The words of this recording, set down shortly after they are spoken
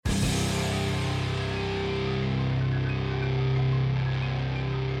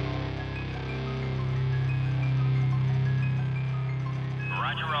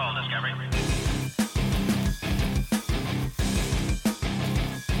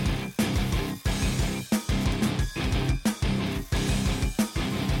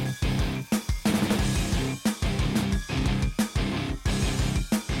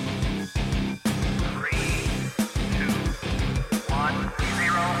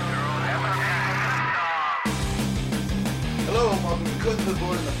Cut to the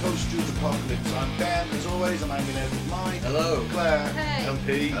Board in the Post-Truth Apocalypse. I'm Ben, as always, and I'm in with Mike, Hello. Claire, Hey. and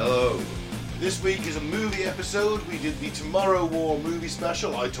Pete. Hello. This week is a movie episode. We did the Tomorrow War movie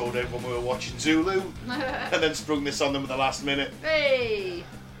special. I told everyone we were watching Zulu, and then sprung this on them at the last minute. Hey!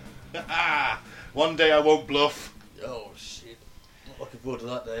 One day I won't bluff. Oh shit. Not looking forward to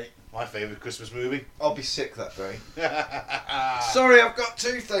that day. My favourite Christmas movie. I'll be sick that day. Sorry, I've got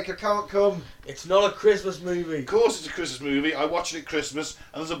toothache, I can't come. It's not a Christmas movie. Of course it's a Christmas movie. I watch it at Christmas,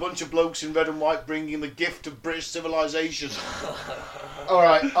 and there's a bunch of blokes in red and white bringing the gift of British civilization.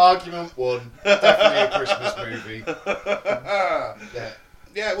 Alright, argument one. Definitely a Christmas movie. Yeah.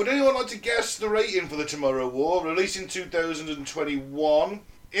 Yeah, would anyone like to guess the rating for the Tomorrow War? Released in 2021.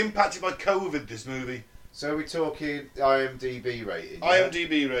 Impacted by COVID, this movie. So we're talking IMDb rating. Yeah?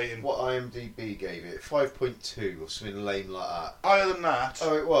 IMDb rating. What IMDb gave it? 5.2 or something lame like that. Higher than that.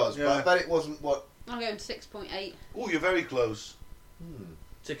 Oh, it was, Yeah. but I bet it wasn't what... I'm going 6.8. Oh, you're very close.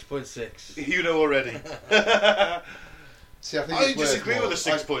 6.6. You know already. See, I think I it's worth disagree more. with the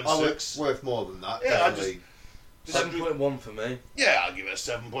 6.6. I was worth more than that, Yeah, I definitely. 7.1 for me. Yeah, I'll give it a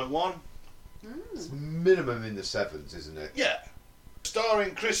 7.1. It's minimum in the sevens, isn't it? Yeah.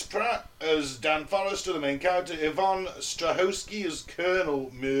 Starring Chris Pratt as Dan Forrester, the main character, Yvonne Strahovski as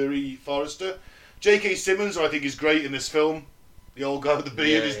Colonel Murray Forrester, J.K. Simmons, who I think is great in this film, the old guy with the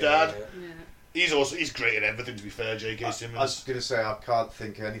beard, his dad. Yeah. He's great in everything, to be fair, J.K. Simmons. I was going to say, I can't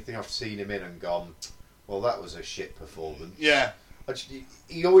think of anything I've seen him in and gone, well, that was a shit performance. Yeah. Actually,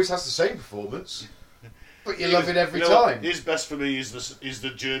 he always has the same performance, but you love it every You know what? time. His best for me is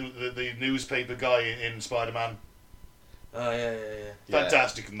the newspaper guy in Spider-Man. Oh, yeah. Yeah.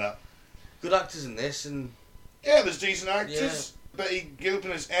 Fantastic in that. Good actors in this, and Yeah, there's decent actors. Betty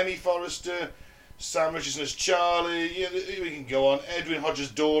Gilpin as Emmy Forrester, Sam Richardson as Charlie. Yeah, we can go on. Edwin Hodges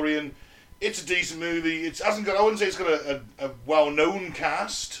Dorian. It's a decent movie. It hasn't got. I wouldn't say it's got a well-known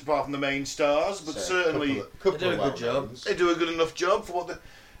cast apart from the main stars, but So, certainly couple They do a of good job. well-knowns. they do a good enough job for what the.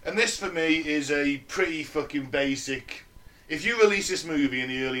 And this for me is a pretty fucking basic. If you release this movie in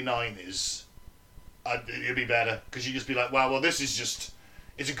the early '90s, it'd be better because you'd just be like, wow, well, this is just.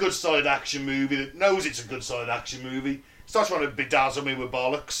 It's a good solid action movie that knows it's a good solid action movie. It's not trying to bedazzle me with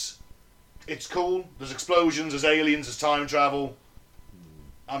bollocks. It's cool. There's explosions. There's aliens. There's time travel.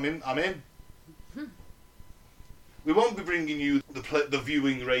 I'm in. We won't be bringing you the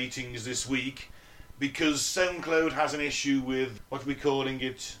viewing ratings this week because SoundCloud has an issue with what are we calling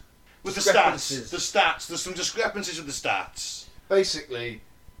it? With the stats. Discrepancies. The stats. There's some discrepancies with the stats. Basically,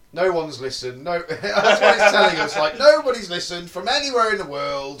 no one's listened. No, that's what it's telling us. Like, nobody's listened from anywhere in the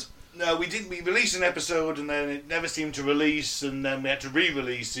world. No, we released an episode and then it never seemed to release, and then we had to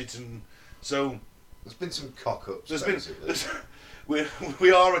re-release it, and so There's been some cock-ups, there's basically.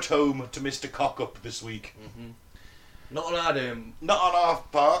 we are at home to Mr. Cockup this week. not on our doing. Not on our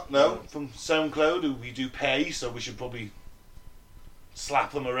part, no. No. From SoundCloud, who we do pay, so we should probably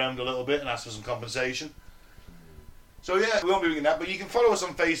slap them around a little bit and ask for some compensation. So yeah, we won't be doing that, but you can follow us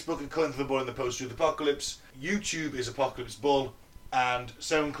on Facebook at Cutting to the Bull in the Post-Truth Apocalypse. YouTube is Apocalypse Bull, and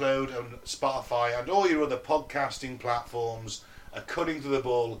SoundCloud and Spotify and all your other podcasting platforms are Cutting to the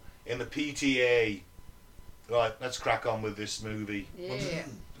Bull in the PTA. Right, let's crack on with this movie. Yeah.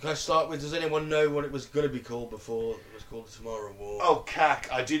 Can I start with, does anyone know what it was going to be called before it was called the Tomorrow War? Oh, cack,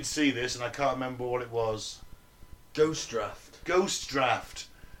 I did see this and I can't remember what it was. Ghost Draft. Ghost Draft.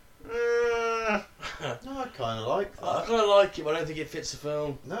 No, I kind of like I that. kind of like it, but I don't think it fits the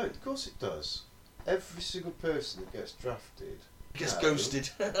film. No, of course it does. Every single person that gets drafted Gets No. ghosted.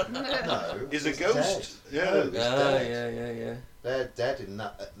 no, Is a it's ghost? dead. Yeah. No, it's dead. yeah. They're dead in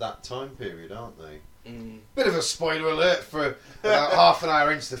that time period, aren't they? Mm. Bit of a spoiler alert for about half an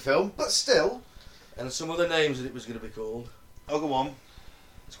hour into the film, but still. And some other names that it was going to be called. Oh, go on.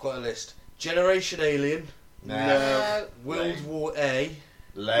 It's quite a list. Generation Alien. No. World Lame. War A.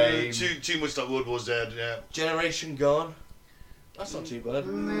 Lame. Too much like Wood was dead, yeah. Generation Gone. That's not too bad.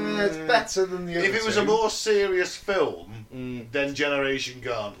 It's better than the other If it was two. a more serious film, Mm. then Generation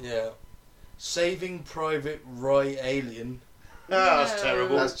Gone. Yeah. Saving Private Ryan Alien. Ah, that's No.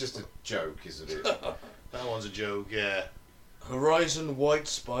 terrible. That's just a joke, isn't it? That one's a joke, yeah. Horizon White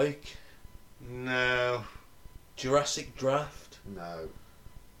Spike. No. Jurassic Draft. No.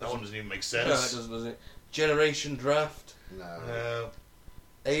 That one doesn't even make No, it sense. doesn't, does it? Generation Draft. No. No.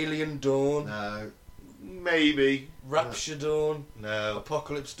 Alien Dawn. No. Maybe. Rapture Dawn. No.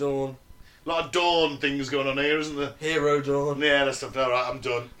 Apocalypse Dawn. A lot of Dawn things going on here, isn't there? Hero Dawn. Yeah, that's stuff. Alright, I'm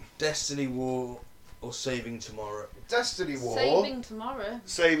done. Destiny War. Or Saving Tomorrow. Destiny War. Saving Tomorrow.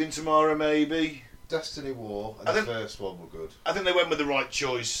 Saving Tomorrow, maybe. Destiny War and I the think- first one were good. I think they went with the right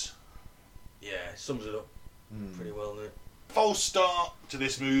choice. Yeah, sums it up Hmm. pretty well, doesn't it? False start to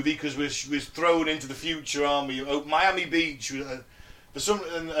this movie because we're thrown into the future, aren't we? Miami Beach. For some,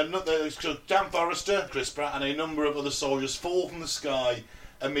 another Dan Forrester, Chris Pratt, and a number of other soldiers fall from the sky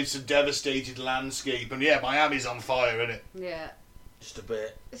amidst a devastated landscape. And yeah, Miami's on fire, isn't it? Yeah. Just a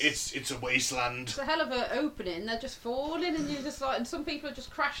bit. It's a wasteland. It's a hell of an opening. They're just falling, and you're just like, and some people are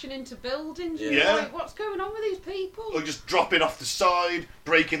just crashing into buildings. You're Yeah. like, what's going on with these people? Or just dropping off the side,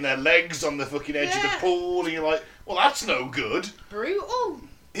 breaking their legs on the fucking edge of the Yeah. pool, and you're like, well, that's no good. Brutal.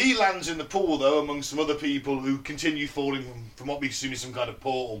 He lands in the pool, though, among some other people who continue falling from what we assume is some kind of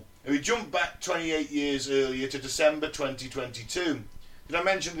portal. And we jump back 28 years earlier to December 2022. Did I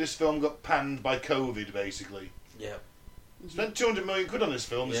mention this film got panned by COVID, basically? Yeah. Spent 200 million quid on this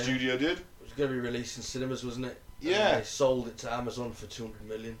film, the Yeah. studio did. It was going to be released in cinemas, wasn't it? And Yeah. they sold it to Amazon for 200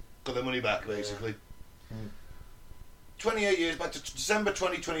 million. Got their money back, basically. Yeah. 28 years back to December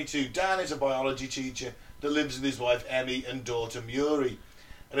 2022, Dan is a biology teacher that lives with his wife Emmy and daughter Muri.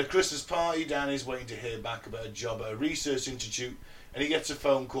 At a Christmas party, Dan is waiting to hear back about a job at a research institute, and he gets a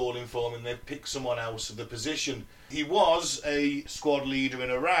phone call informing they've picked someone else for the position. He was a squad leader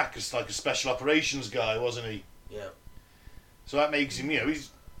in Iraq, it's like a special operations guy, wasn't he? Yeah. So that makes him,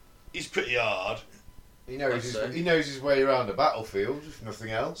 he's pretty hard. He knows I'd say. he knows his way around a battlefield, if nothing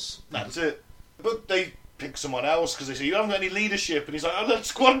else. That's it. But they pick someone else because they say, you haven't got any leadership. And he's like, I've led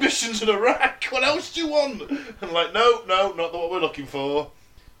squad missions in Iraq. What else do you want? And like, no, not what we're looking for.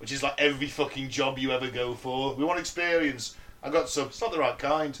 Which is like every fucking job you ever go for. We want experience. I got some. It's not the right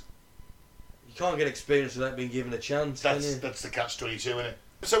kind. You can't get experience without being given a chance, can you? That's the catch-22, isn't it?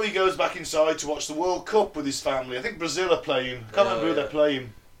 So he goes back inside to watch the World Cup with his family. I think Brazil are playing. I can't remember who they're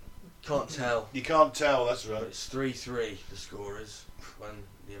playing. Can't tell. You can't tell, that's But right. it's 3-3, the score is, when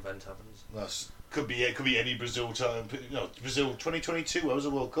the event happens. Could be any Brazil time. No, Brazil 2022. What was the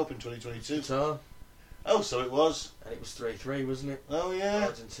World Cup in 2022? Qatar, Oh, so it was. and it was 3-3, wasn't it? Oh, yeah.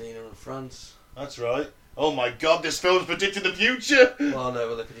 Argentina and France. That's right. Oh my god, this film's predicting the future! Well,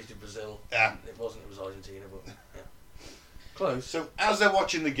 no, they predicted Brazil. Yeah. It wasn't, it was Argentina, but yeah. Close. So, as they're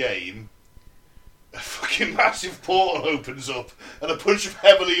watching the game, a fucking massive portal opens up and a bunch of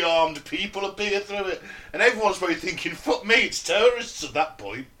heavily armed people appear through it. And everyone's probably thinking, fuck me, it's terrorists at that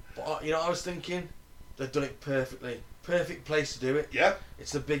point. But, you know what I was thinking? They've done it perfectly. Perfect place to do it. Yeah?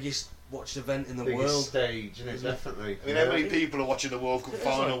 It's the biggest watched event in the Biggest world. stage, isn't it? Isn't it? Definitely. I mean, how many people are watching the World Cup It's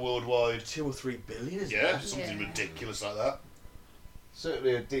final like- worldwide? 2 or 3 billion, isn't Yeah, it? something Yeah. ridiculous like that.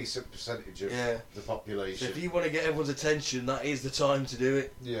 Certainly a decent percentage of Yeah. the So population. if you want to get everyone's attention, that is the time to do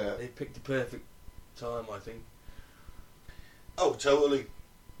it. Yeah. They picked the perfect time, I think. Oh, totally.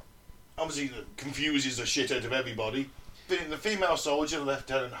 Obviously, it confuses the shit out of everybody. The female soldier,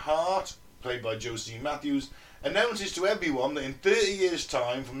 Lieutenant Hart, played by Josephine Matthews, announces to everyone that in 30 years'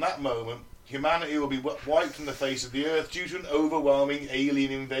 time from that moment, humanity will be wiped from the face of the earth due to an overwhelming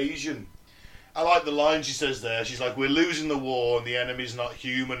alien invasion. I like the line she says there. She's like, we're losing the war and the enemy's not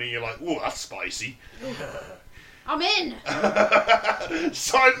human. And you're like, oh, that's spicy. I'm in.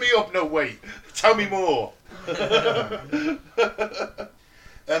 Sign me up. No, wait. Tell me more.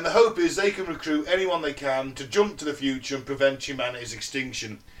 And the hope is they can recruit anyone they can to jump to the future and prevent humanity's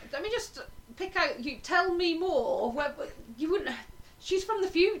extinction. Let me just pick out. You tell me more. You wouldn't. She's from the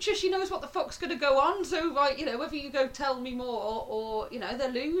future. She knows what the fuck's going to go on. So, like, you know, whether you go tell me more or you know they're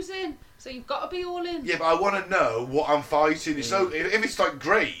losing. So you've got to be all in. Yeah, but I want to know what I'm fighting. It's no, if it's like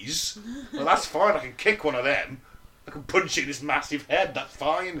Greys, well, that's fine. I can kick one of them. I can punch it in his massive head. That's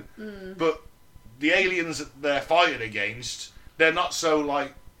fine. But the aliens that they're fighting against, they're not so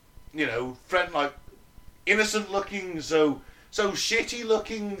like, you know, like innocent looking, so shitty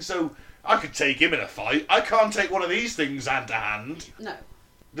looking. So I could take him in a fight. I can't take one of these things hand to hand. No,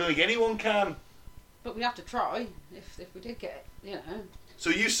 Don't think anyone can. but we have to try if we did get it. You know. So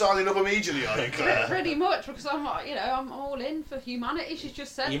you signing up immediately, are you, Claire? Pretty much because I'm I'm all in for humanity. She's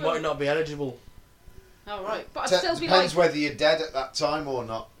just said. You well- might not be eligible. Oh right, but I'd still be Depends like. whether you're dead at that time or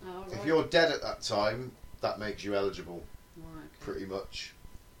not. Oh, right. If you're dead at that time, that makes you eligible, Right. pretty much.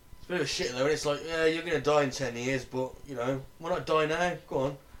 It's a bit of a shit though, and it's like, yeah, you're going to die in 10 years, but, you know, why not die now?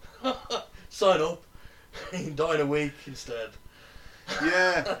 Go on. Sign up. You can die in a week instead.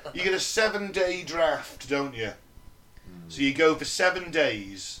 Yeah, you get a 7-day draft, don't you? So you go for 7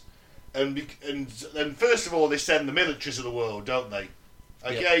 days, and first of all they send the militaries of the world, don't they?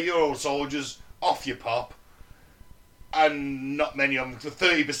 Okay, Yeah. you're all soldiers, off you pop, and not many of them,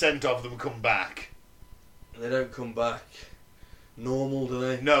 30% of them come back. And they don't come back normal, do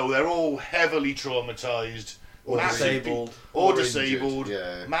they? No, they're all heavily traumatised, Or massive disabled. or Or disabled,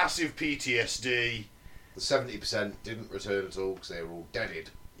 injured, yeah. massive PTSD. The 70% didn't return at all because they were all deaded.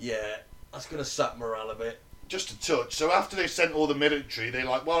 Yeah, that's going to sap morale a bit. just a touch. So after they sent all the military, they're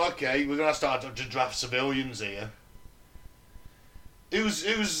like, well, okay, we're going to start to draft civilians here.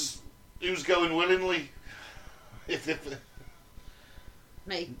 Who's going willingly? If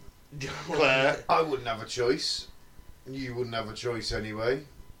Me. Claire. I wouldn't have a choice. You wouldn't have a choice anyway.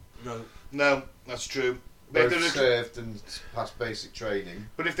 No, that's true. But Both if, served and passed basic training.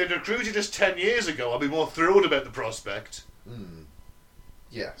 but if they'd recruited us 10 years ago, I'd be more thrilled about the prospect.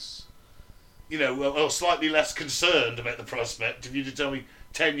 Yes. You know, well, slightly less concerned about the prospect if you'd tell me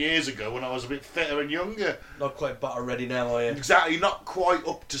 10 years ago when I was a bit fitter and younger. Not quite butter ready now, are you? Exactly, not quite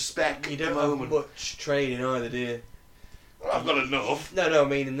up to spec You at the don't have moment. much training either, do you? Well, I've got enough. No, I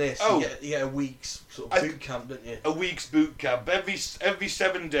mean in this. Oh. You get a week's sort of boot camp, don't you? A week's boot camp. Every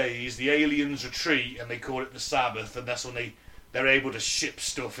 7 days, the aliens retreat, and they call it the Sabbath, and that's when they're able to ship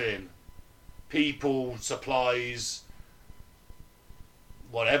stuff in. People, supplies,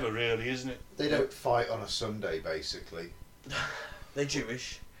 whatever, really, isn't it? They don't fight on a Sunday, basically. They're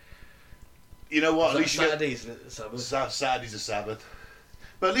Jewish. You know what? At least you get Saturday, isn't it? The Sabbath. Saturday's a Sabbath,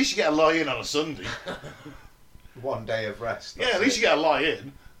 but at least you get a lie in on a Sunday. 1 day of rest. Yeah, at least you get a lie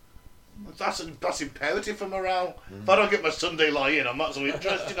in. That's imperative for morale. If I don't get my Sunday lie in, I'm not so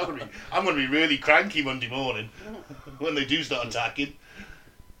interested. I'm going to be really cranky Monday morning when they do start attacking.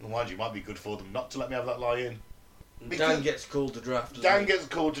 And mind you, it might be good for them not to let me have that lie in. Dan gets called to draft. doesn't Dan he? gets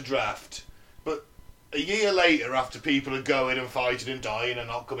called to draft, but a year later, after people are going and fighting and dying and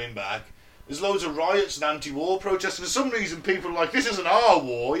not coming back, there's loads of riots and anti-war protests. For some reason, people are like, "This isn't our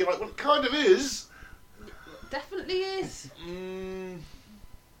war." You're like, "Well, it kind of is." Definitely is.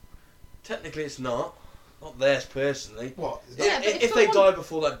 Technically, it's not. Not theirs personally. What? Yeah, but if if they someone- die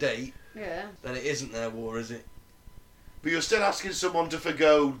before that date, Yeah. then it isn't their war, is it? But you're still asking someone to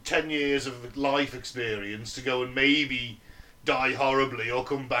forgo 10 years of life experience to go and maybe die horribly or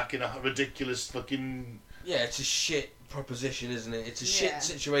come back in a ridiculous fucking... Yeah, it's a shit proposition, isn't it? It's a Yeah. shit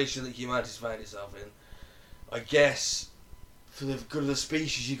situation that humanity's found itself in. I guess, for the good of the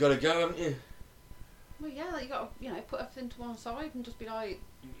species, you got to go, haven't you? Well, yeah, like, you got to, put everything to one side and just be like,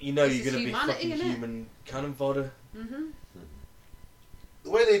 You know This you're is going to be humanity, fucking innit? human cannon fodder. The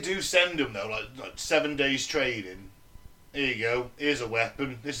way they do send them, though, like 7 days training, here you go, here's a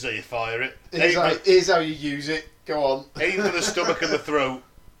weapon, this is how you fire it. Here's how you use it. Go on. Aim for the stomach and the throat.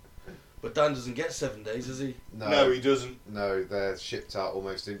 But Dan doesn't get 7 days, does he? No, he doesn't. No, they're shipped out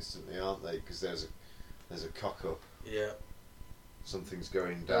almost instantly, aren't they? Because there's a cock up. Yeah. Something's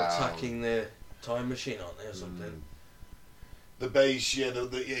going They're down. attacking the time machine, aren't they, or something? The base, yeah,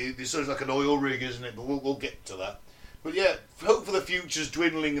 it's sort of like an oil rig, isn't it? But we'll get to that. But yeah, hope for the future's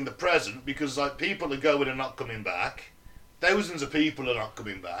dwindling in the present because like people are going and not coming back. Thousands of people are not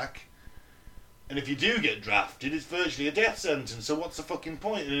coming back. And if you do get drafted, it's virtually a death sentence. So what's the fucking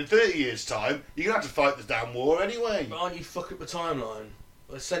point? And in 30 years' time, you're going to have to fight the damn war anyway. But aren't you fucking up the timeline?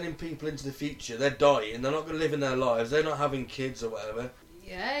 They're sending people into the future. They're dying. They're not going to live in their lives. They're not having kids or whatever.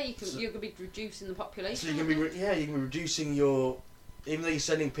 yeah, you're going to be reducing the population. So you can be you can be reducing your. Even though you're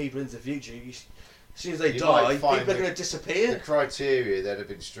sending people into the future, as soon as they You die, might people find are that going to The disappear. criteria, they'd have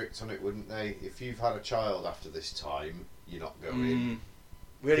been strict on it, wouldn't they? If you've had a child after this time, you're not going in.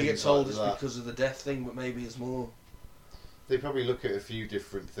 We only get Things told like it's that. because of the death thing, but maybe it's more. They probably look at a few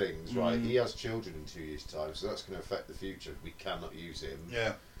different things, right? Mm. He has children in 2 years' time, so that's going to affect the future. We cannot use him.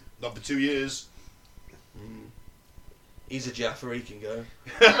 Yeah, not for 2 years. He's a Jaffa, he can go.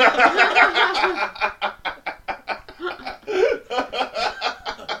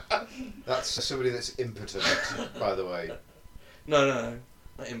 That's somebody that's impotent, by the way. No,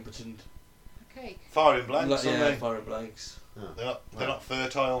 not impotent. Okay. Firing blanks, Yeah, aren't they? firing blanks. They're not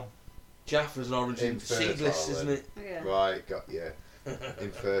fertile. Jaffa's an origin. Infertile, Seedless, then. isn't it? Yeah. Right,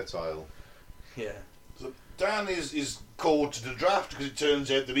 infertile. Yeah. So Dan is called to the draft because it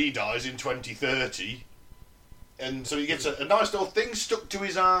turns out that he dies in 2030. And so he gets a nice little thing stuck to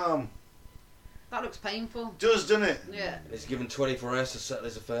his arm. That looks painful. Does, doesn't it? Yeah. And he's given 24 hours to settle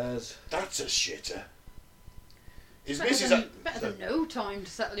his affairs. That's a shitter. His Better missus... than no time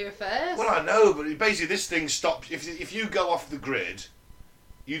to settle your affairs. Well, I know, but basically this thing stops... If you go off the grid,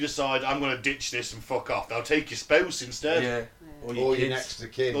 you decide, I'm going to ditch this and fuck off. They'll take your spouse instead. Yeah. Yeah. Or Or your your kids. next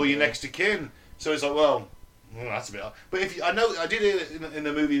of kin. Or your next of kin. So it's like, well, that's a bit... But if I know, I did hear in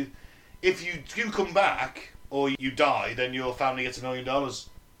the movie, if you do come back or you die, then your family gets $1 million.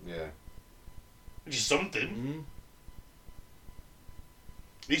 Yeah. Which is something. Mm-hmm.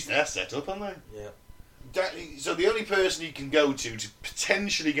 At least they're set up, aren't they? Yeah. So the only person he can go to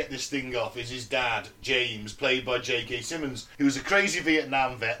potentially get this thing off is his dad, James, played by J.K. Simmons, who was a crazy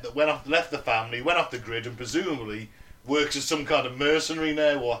Vietnam vet that went off, left the family, went off the grid, and presumably works as some kind of mercenary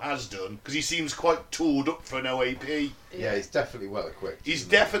now, or has done, because he seems quite tooled up for an OAP. Yeah, he's definitely well equipped. He's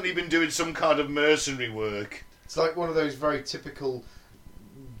isn't he? definitely been doing some kind of mercenary work. It's like one of those very typical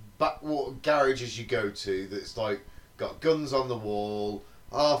backwater garages you go to that's like got guns on the wall,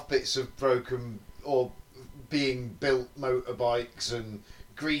 half bits of broken or being built motorbikes and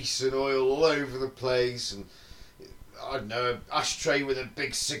grease and oil all over the place, and I don't know, an ashtray with a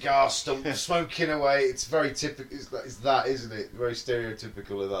big cigar stump smoking away. It's very typical. It's that, isn't it? Very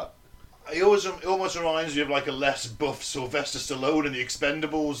stereotypical of that. It almost reminds me of like a less buff Sylvester Stallone in The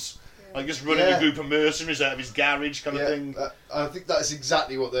Expendables. Like just running a group of mercenaries out of his garage kind of thing. I think that's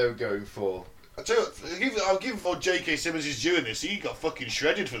exactly what they were going for. I tell you what, I'll give what J.K. Simmons is doing this. He got fucking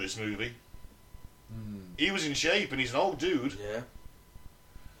shredded for this movie. He was in shape and he's an old dude. Yeah.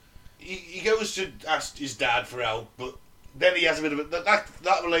 He goes to ask his dad for help, but then he has a bit of a...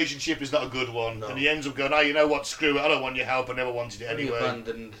 That relationship is not a good one. No. And he ends up going, oh, you know what, screw it, I don't want your help, I never wanted it He anyway.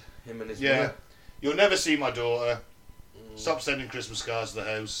 abandoned him and his Yeah. mother. You'll never see my daughter. Stop sending Christmas cards to the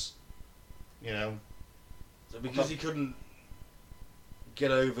house. You know. So because he couldn't get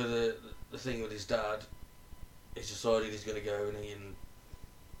over the thing with his dad, he's decided he's going to go and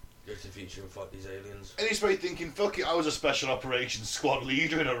go to the future and fight these aliens. And he's probably thinking, fuck it, I was a special operations squad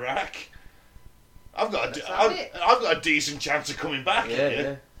leader in Iraq. I've got a decent chance of coming back. Yeah,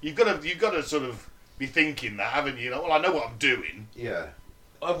 here. yeah. You've got to sort of be thinking that, haven't you? Well, I know what I'm doing. Yeah.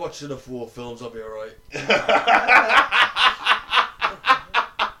 I've watched enough war films, I'll be alright.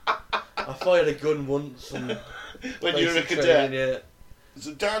 I fired a gun once and When you're a basic cadet. training, yeah.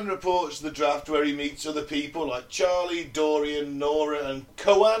 So Dan reports the draft where he meets other people like Charlie, Dorian, Nora, and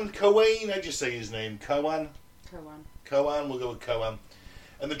Coan. How'd you say his name? Coan? Coan, we'll go with Coan.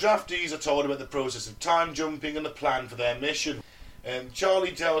 And the draftees are told about the process of time jumping and the plan for their mission.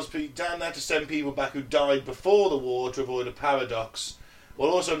 Charlie tells Dan they had to send people back who died before the war to avoid a paradox, while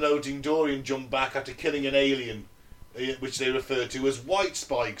also noting Dorian jumped back after killing an alien, which they refer to as White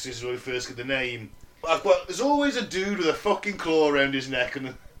Spikes. This is where we first get the name. But there's always a dude with a fucking claw around his neck, and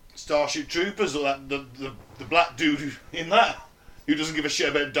the Starship Troopers, or the black dude in that, who doesn't give a shit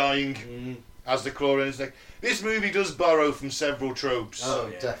about dying, has the claw around his neck. This movie does borrow from several tropes. Oh,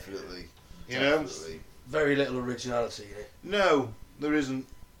 yeah. definitely. You know? Definitely. Very little originality in it. No, there isn't.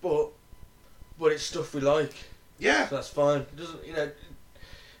 But it's stuff we like. Yeah. So that's fine. It doesn't,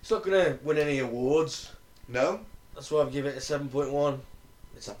 it's not going to win any awards. No. That's why I've given it a 7.1.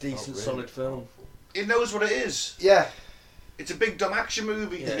 It's a decent, solid film. It knows what it is. Yeah. It's a big dumb action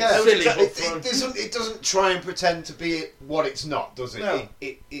movie. Yeah. It Yeah, knows silly, exactly- but fun. it doesn't try and pretend to be what it's not, does it? No.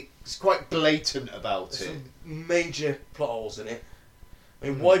 It's quite blatant about There's it. some major plot holes in it. I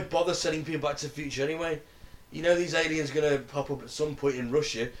mean, why bother sending people back to the future anyway? You know these aliens are going to pop up at some point in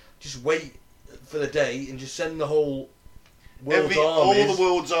Russia. Just wait for the day and just send the whole world's all armies. the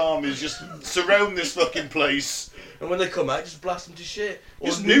world's armies just surround this fucking place. And when they come out, just blast them to shit. Or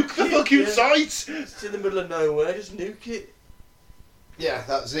Just nuke the it, fucking yeah. site. It's in the middle of nowhere. Just nuke it. Yeah,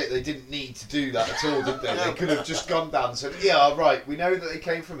 that's it. They didn't need to do that at all, did they? They could have just gone down and said, yeah, right, we know that they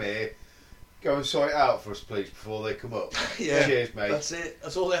came from here. Go and sort it out for us, please, before they come up. Yeah. Cheers, mate. That's it.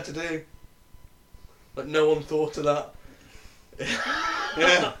 That's all they had to do. But no one thought of that.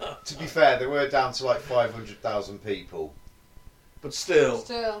 Yeah. To be fair, they were down to like 500,000 people. But still.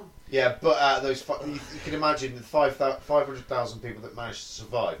 Still. Yeah, but out of those, you can imagine the 500,000 people that managed to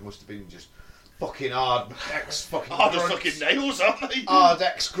survive must have been just fucking hard ex-fucking Oh, the grunts. fucking nails, aren't they? Hard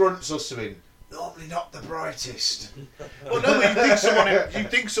ex-grunts or something. Normally not the brightest. Well, no, you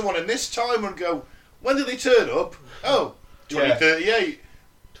think someone in this time would go, when did they turn up? Oh, 2038,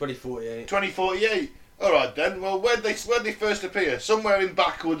 2048. 2048. All right then. Well, where'd they first appear? Somewhere in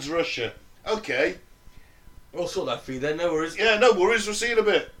backwoods Russia. Okay. We'll sort that for you then, no worries. Yeah, no worries. We'll see you in a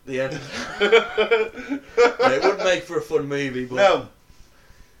bit. The end. Yeah, it wouldn't make for a fun movie, but No,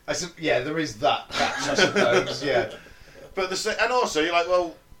 Yeah, there is that catch, I suppose. Yeah. but and also you're like,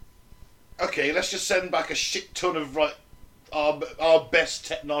 well, okay, let's just send back a shit ton of our best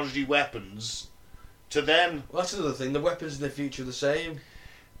technology weapons to them. well, that's another thing. The weapons in the future are the same.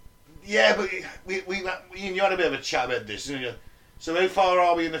 Yeah, but you had a bit of a chat about this, didn't you? So how far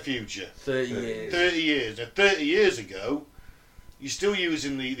are we in the future? 30 years. 30 years. Now, 30 years ago, you're still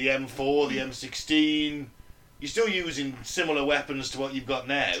using the M4, the M16. You're still using similar weapons to what you've got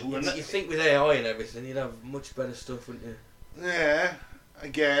now. And You think with AI and everything, you'd have much better stuff, wouldn't you? yeah, I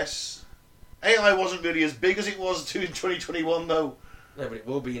guess. AI wasn't really as big as it was in 2021, though. No, but it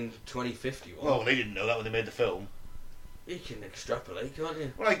will be in 2050. Well, they didn't know that when they made the film. You can extrapolate, can't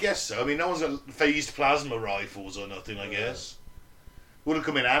you? Well, I guess so. I mean, no one's got phased plasma rifles or nothing, I guess. Would have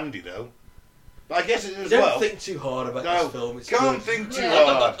come in handy, though. But I guess it as Don't well. think too hard about No, this film. It's can't good. think too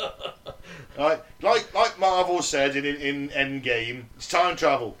Yeah. hard. Right, like Marvel said in Endgame, it's time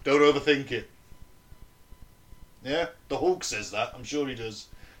travel. Don't overthink it. Yeah, the Hulk says that. I'm sure he does.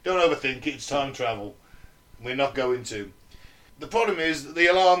 Don't overthink it. It's time travel. We're not going to. The problem is that the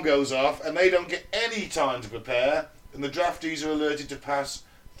alarm goes off and they don't get any time to prepare, and the draftees are alerted to pass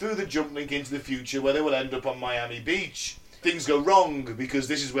through the jump link into the future, where they will end up on Miami Beach. Things go wrong because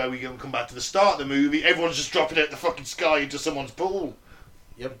this is where we come back to the start of the movie. Everyone's just dropping out the fucking sky into someone's pool.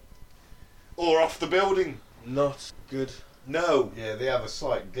 Yep. Or off the building. Not good. No. Yeah, they have a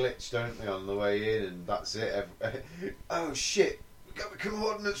slight glitch, don't they, on the way in, and that's it. Oh shit, we got the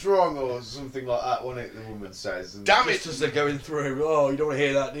coordinates wrong, or something like that, wasn't it? The woman says. And Damn Just it! as they're going through. Oh, you don't want to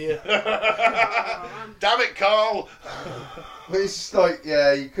hear that, do you? Damn it, Carl! But it's just like,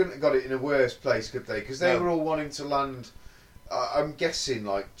 yeah, you couldn't have got it in a worse place, could they? Because they No. were all wanting to land. I'm guessing,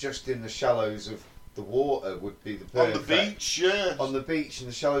 like, just in the shallows of the water would be the On perfect. the beach, yeah. On the beach in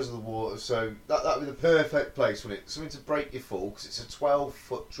the shallows of the water, so that would be the perfect place, wouldn't it? Something to break your fall, because it's a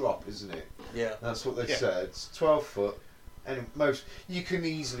 12-foot drop, isn't it? Yeah. That's what they Yeah. said. It's 12 foot, and you can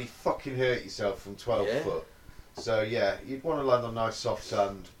easily fucking hurt yourself from 12 Yeah. foot. So yeah, you'd want to land on nice soft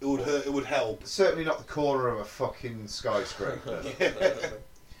sand. It would hurt. It would help. Certainly not the corner of a fucking skyscraper.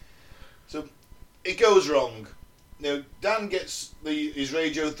 So it goes wrong. Now Dan gets his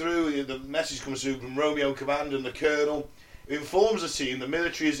radio through. The message comes through from Romeo Command and the Colonel, who informs the team the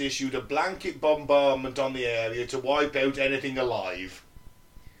military has issued a blanket bombardment on the area to wipe out anything alive.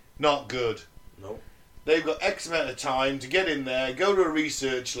 Not good. No. They've got X amount of time to get in there, go to a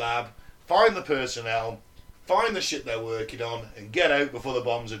research lab, find the personnel, find the shit they're working on, and get out before the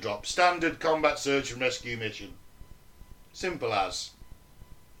bombs are dropped. Standard combat search and rescue mission. Simple as.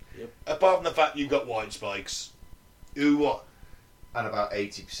 Yep. Apart from the fact you've got white spikes. Who what? And about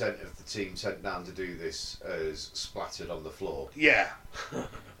 80% of the team sent down to do this is splattered on the floor. Yeah.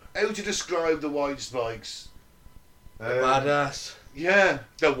 How to describe the white spikes? Badass. Yeah,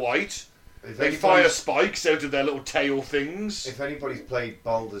 they're white. If They anybody's- fire spikes out of their little tail things. If anybody's played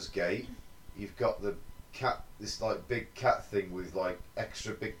Baldur's Gate, you've got the cat, this like big cat thing with like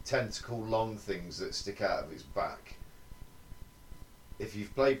extra big tentacle long things that stick out of its back. If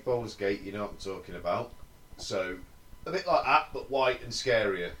you've played Baldur's Gate, you know what I'm talking about. So, a bit like that, but white and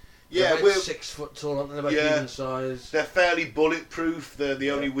scarier. Yeah, They're about we're, 6 foot tall, aren't they? They're about Yeah. human size. they're fairly bulletproof. They're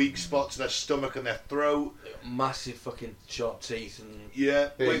the only weak spots their stomach and their throat. Massive fucking sharp teeth and Yeah,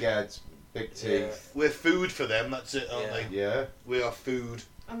 Big heads, big Yeah. teeth. we're food for them. That's it, aren't Yeah. they? Yeah. We are food.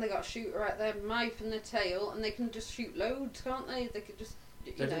 And they got a shooter at their mouth and their tail, and they can just shoot loads, can't they? They could just,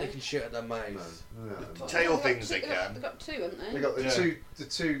 you they know. think they can shoot at their mouth. No. The tail They've got things two- they they've got- can. They've got two, haven't they? They got the Yeah.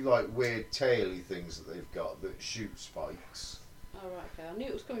 two like weird taily things that they've got that shoot spikes. Oh, right, okay. I knew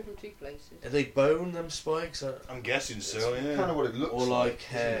it was coming from two places. Are they bone, them spikes? I'm guessing It's so, yeah. kind of what it looks Or like isn't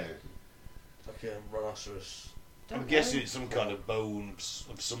hair. it? Like a rhinoceros. Don't I'm know. guessing it's some kind of bone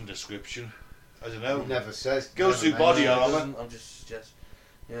of some description. I don't know. It never says. Goes never through body mentions- armour. I'm just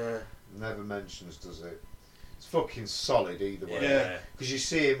yeah. Never mentions, does it? It's fucking solid either way. Yeah. Because you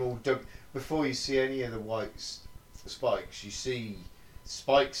see him all dug. Before you see any of the white spikes, you see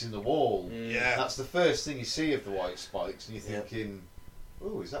spikes in the wall. Yeah. That's the first thing you see of the white spikes, and you're Yeah. thinking,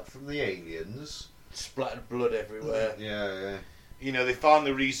 "Oh, is that from the aliens?" Splattered blood everywhere. Yeah. You know, they find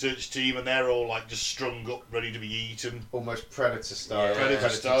the research team and they're all like just strung up, ready to be eaten. Almost Predator style. Yeah. Predator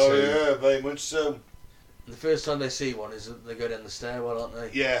 2. style, yeah, very much so. The first time they see one is that they go down the stairwell, aren't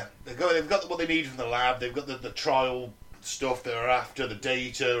they? Yeah, they've got what they need from the lab. They've got the trial stuff they're after, the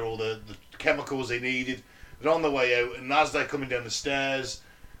data, or the chemicals they needed. They're on the way out, and as they're coming down the stairs,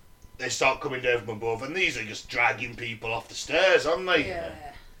 they start coming down from above, and these are just dragging people off the stairs, aren't they? Yeah,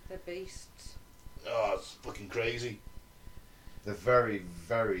 they're beasts. Oh, it's fucking crazy. They're very,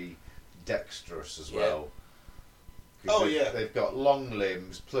 very dexterous as Yeah. well. 'Cause Oh, yeah. They've got long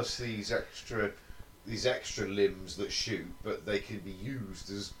limbs plus these extra limbs that shoot, but they can be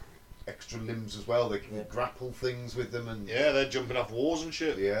used as extra limbs as well. They can Yeah. grapple things with them, and Yeah, they're jumping off walls and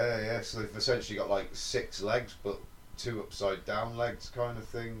shit. yeah. So they've essentially got like 6 legs, but 2 upside down legs, kind of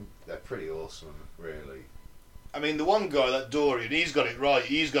thing. They're pretty awesome, really. I mean, the one guy, that Dorian, he's got it right.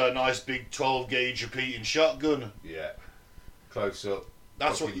 He's got a nice big 12 gauge repeating shotgun. Yeah. Close up.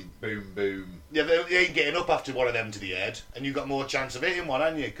 That's what. fucking boom, boom. Yeah, they ain't getting up after one of them to the head, and you've got more chance of hitting one,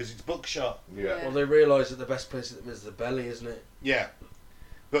 haven't you? Because it's buckshot. Yeah. Well, they realise that the best place is the belly, isn't it? Yeah.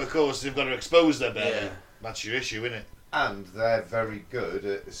 But of course, they've got to expose their belly. Yeah. That's your issue, isn't it? And they're very good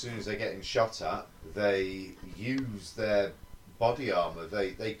at, as soon as they're getting shot at, they use their body armour.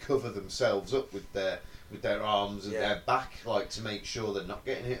 They cover themselves up with their with their arms and their back, like to make sure they're not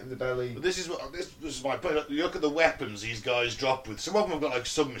getting hit in the belly. But this is my point. You look at the weapons these guys drop with. Some of them have got like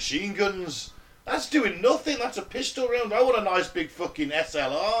submachine guns. That's doing nothing. That's a pistol round. I want a nice big fucking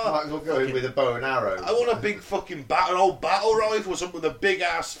SLR. Might as well go in with a bow and arrow. I want a big fucking an old battle rifle, something with a big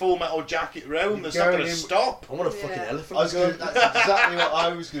ass full metal jacket round that's not going to stop. I want a fucking elephant That's gun. exactly what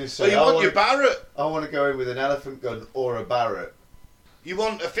I was going to say. So you want your Barrett? I want to go in with an elephant gun or a Barrett. You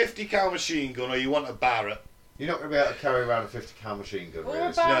want a 50 cal machine gun or you want a Barrett? You're not going to be able to carry around a 50 cal machine gun, Or a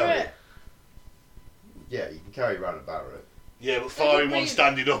realistically. Barrett. Yeah, you can carry around a Barrett. Yeah, but firing one really-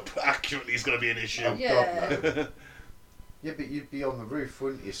 standing up accurately is going to be an issue. Oh, Yeah. God, no. Yeah, but you'd be on the roof,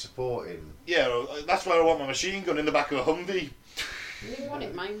 wouldn't you, supporting? Yeah, well, that's where I want my machine gun, in the back of a Humvee. You want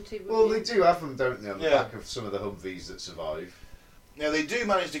it mounted, Well, wouldn't they you? do have them, don't they, on the Yeah. back of some of the Humvees that survive. Now they do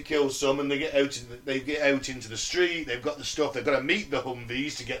manage to kill some, and they get out into the street. They've got the stuff. They've got to meet the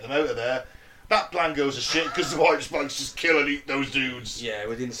Humvees to get them out of there. That plan goes to shit because the white spikes just kill and eat those dudes. Yeah,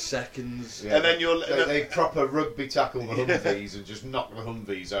 within seconds. Yeah, And then you're they proper rugby tackle the Humvees and just knock the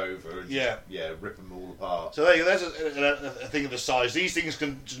Humvees over and rip them all apart. So there you go. There's a thing of the size. These things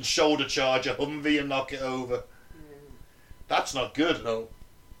can shoulder charge a Humvee and knock it over. That's not good. No.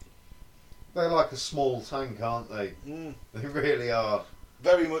 They're like a small tank, aren't they? Mm, They really are.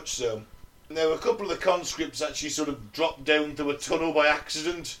 very much so. Now a couple of the conscripts actually sort of dropped down through a tunnel by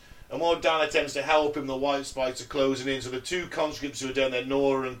accident. And while Dan attempts to help him, the white spikes are closing in. So the two conscripts who are down there,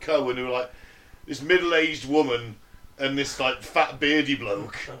 Nora and Cohen, who are like this middle-aged woman and this like fat beardy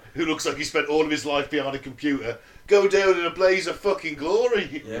bloke who looks like he spent all of his life behind a computer, go down in a blaze of fucking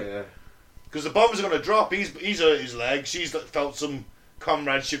glory. Yeah. Because the bombs are going to drop. He's hurt his leg. She's like, felt some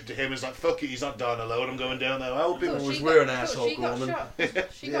comradeship to him. It's like, fuck it, he's not dying alone. I'm going down there. Help him. was we're an asshole, She got Gorman. shot.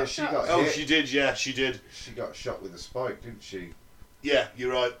 She Yeah, got she shot. got- Oh, Yeah. she did. Yeah, she did. She got shot with a spike, didn't she? Yeah,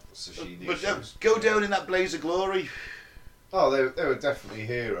 you're right. So she knew But she was... go down in that blaze of glory. Oh, they were definitely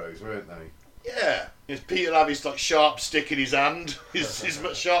heroes, weren't they? Yeah. It's Peter have his like sharp stick in his hand, his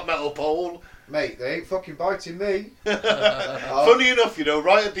sharp metal pole. Mate, they ain't fucking biting me. Oh, Funny enough, you know,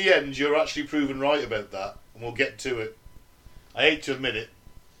 right at the end, you're actually proven right about that, and we'll get to it. I hate to admit it.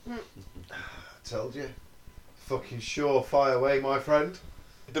 I told you. Fucking surefire way, my friend.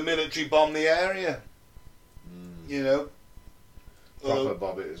 The military bombed the area. You know. Proper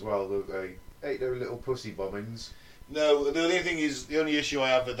bob it as well, don't they? Ain't no little pussy bombings. No, the only thing is, the only issue I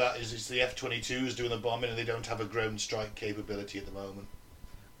have with that is it's the F-22s doing the bombing, and they don't have a ground strike capability at the moment.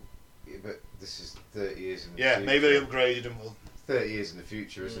 Yeah, but this is 30 years in the Yeah, future. maybe they upgraded them. Well, 30 years in the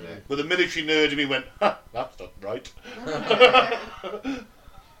future, isn't it? but the military nerd in me went, ha, that's not right.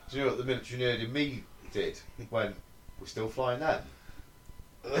 Do you know what the military nerd in me did? When we're still flying them?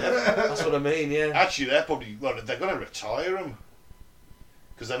 That's what I mean, yeah. Actually, they're probably, well, they're going to retire them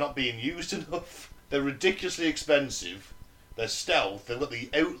because they're not being used enough. They're ridiculously expensive. They're stealth. They've got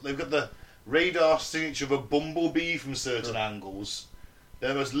the radar signature of a bumblebee from certain angles.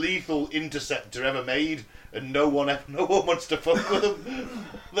 They're the most lethal interceptor ever made, and no one wants to fuck with them.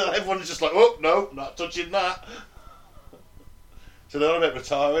 Everyone's just like, oh no, not touching that. So they're on about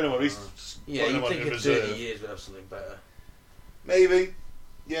retiring them, or at least Yeah, putting you'd them on think in in reserve. 30 years we'd have something better. Maybe.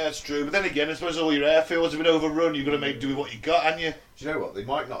 Yeah, it's true. But then again, I suppose all your airfields have been overrun. You've got to make do with what you got, haven't you? Do you know what? They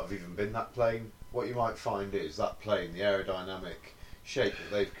might not have even been that plane. What you might find is that plane, the aerodynamic shape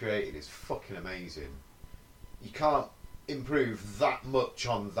that they've created is fucking amazing. You can't improve that much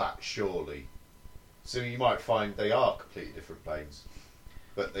on that, surely. So you might find they are completely different planes,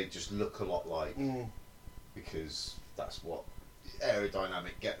 but they just look a lot like, because that's what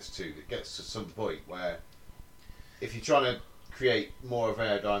aerodynamic gets to. It gets to some point where if you're trying to create more of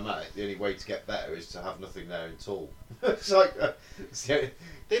aerodynamic, the only way to get better is to have nothing there at all. It's like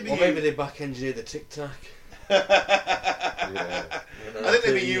They'd be Or maybe they back engineer the Tic Tac. yeah. I think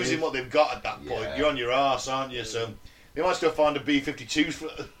they'd be using what they've got at that point. Yeah. You're on your arse, aren't you? So they might still find a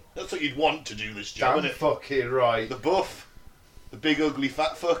B-52s. That's what you'd want to do this job, Damn isn't it? fucking right. The buff. The big ugly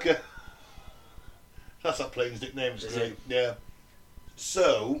fat fucker. That's that plane's nickname, it's Is great. it? Yeah.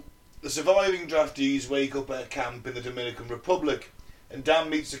 So, the surviving draftees wake up at a camp in the Dominican Republic, and Dan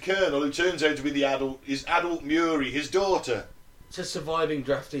meets the colonel, who turns out to be his adult Muri, his daughter. It says surviving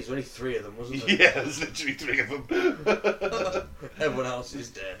draftees, only 3 of them, wasn't there? Yeah, there's literally 3 of them. Everyone else is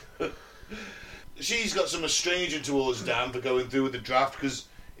dead. She's got some estrangement towards Dan for going through with the draft, because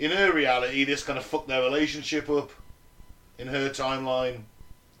in her reality, this kind of fucked their relationship up. In her timeline.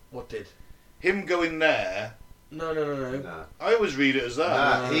 What did? Him going there, No. Nah. I always read it as that.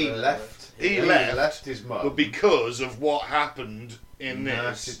 Nah, he no. left. He left, left his mum. but because of what happened in Nah,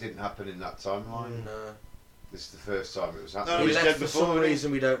 this. it didn't happen in that timeline. No. This is the first time it was No, happening. he was left dead for before, some wasn't he?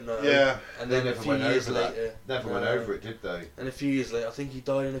 reason we don't know. Yeah. And They then a never few went years over that. later. Never went No. over it, did they? And a few years later, I think he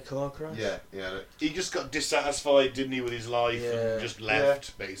died in a car crash. Yeah, yeah. He just got dissatisfied, didn't he, with his life Yeah. and just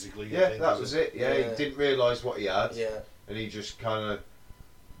left, basically. I Yeah, think, that was it. Yeah, Yeah. he didn't realise what he had, Yeah. and he just kind of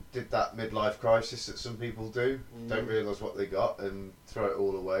did that midlife crisis that some people do. Don't realise what they got and throw it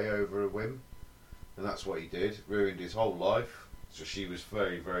all away over a whim. And that's what he did. Ruined his whole life. So she was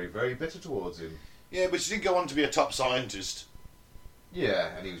very, very, very bitter towards him. Yeah, but she did go on to be a top scientist.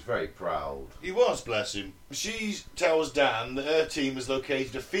 Yeah, and he was very proud. He was, bless him. She tells Dan that her team has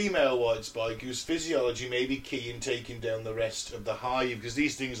located a female white spike whose physiology may be key in taking down the rest of the hive, because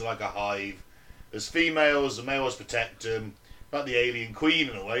these things are like a hive. There's females, the males protect them, like the alien queen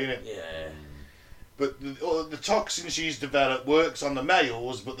in a way, innit? Yeah. But the toxin she's developed works on the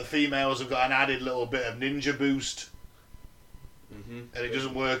males, but the females have got an added little bit of ninja boost, Mm-hmm. and it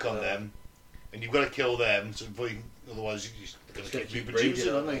doesn't work on them. And you've got to kill them, so before you, otherwise you're going to keep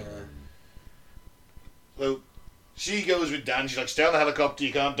reproducing, aren't they? So she goes with Dan. She's like, "Stay on the helicopter.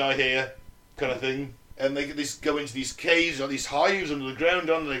 You can't die here," kind of thing. And they go into these caves or these hives under the ground.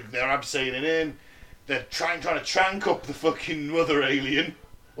 They're abseiling in. They're trying to trank up the fucking mother alien.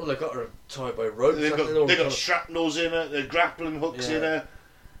 Well, they got her tied by ropes. They've haven't they? got They're all shrapnels in her. They're grappling hooks in Yeah. her.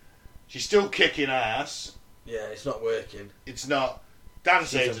 She's still kicking ass. Yeah, it's not working. It's not. Dan She's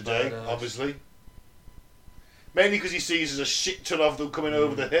saves a the day, badass. obviously. Mainly because he sees there's a shit ton of them coming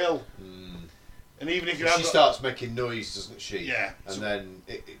over the hill. And even if you She have starts making noise, doesn't she? Yeah. And So- then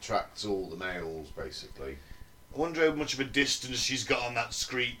it attracts all the males, basically. I wonder how much of a distance she's got on that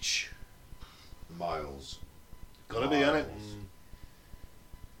screech. Miles. Gotta be, on it. Miles.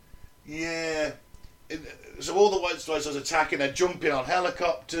 Yeah. So all the white stripes are attacking, they're jumping on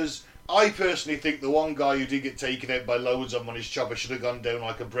helicopters. I personally think the one guy who did get taken out by loads of them on his chopper should have gone down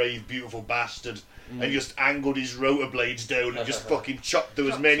like a brave, beautiful bastard and just angled his rotor blades down and just fucking chopped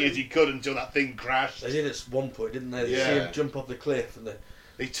through as many as he could until that thing crashed. They did at one point, didn't they? They Yeah. see him jump off the cliff and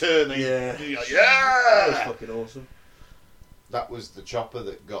They turn, they, Yeah. they're like, that was yeah! fucking awesome. That was the chopper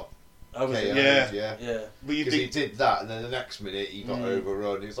that got I was KO'd, Yeah. yeah. Yeah. But you Because he think, did that, and then the next minute he got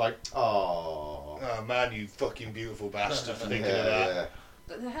overrun. It's like, oh. oh man, you fucking beautiful bastard for Yeah, thinking of that. yeah.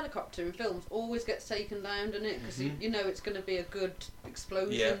 The helicopter in films always gets taken down, doesn't it? Because you know it's going to be a good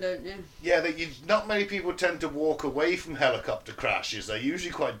explosion, Yeah. don't you? Yeah, not many people tend to walk away from helicopter crashes. They're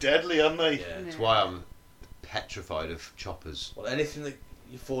usually quite deadly, aren't they? Yeah. That's why I'm petrified of choppers. Well, anything that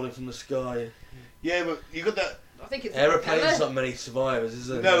you're falling from the sky. Yeah, but you got that. I think it's Aeroplanes, propeller. not many survivors, is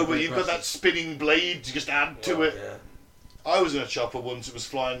there? No, but you've got that spinning blade to just add to it. Yeah. I was in a chopper once. It was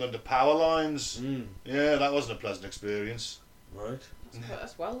flying under power lines. Mm, Yeah, that wasn't a pleasant experience. right.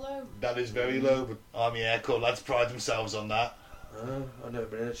 That's well low. That is very low, but Army Air Corps lads pride themselves on that. Oh, I've never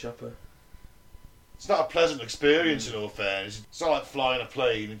been in a chopper. It's not a pleasant experience in all fairness. It's not like flying a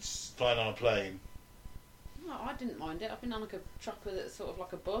plane. It's flying on a plane. No, I didn't mind it. I've been on like a chopper that's sort of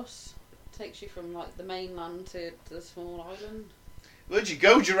like a bus. Takes you from like the mainland to the small island. Where'd you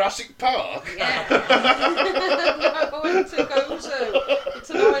go, Jurassic Park? Yeah. I went to Gozo. It's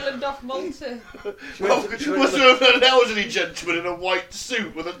an island off Malta. Well, was there an elderly gentleman in a white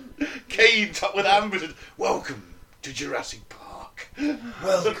suit with a cane topped with amber? Welcome to Jurassic Park.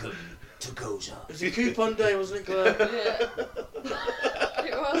 Welcome to Goza. It was a coupon day, wasn't it, Claire? Yeah.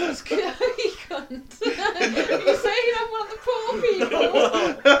 It was good. You cunt. You're saying I'm one of the poor people.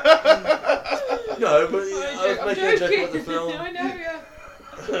 No, but I was I'm making a joke joking. about the film. I know, yeah.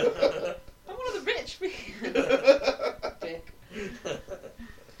 I'm one of the rich people. Dick.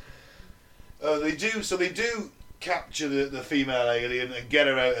 They do. So they do capture the female alien and get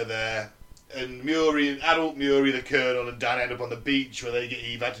her out of there. And adult Muri, the colonel, and Dan end up on the beach where they get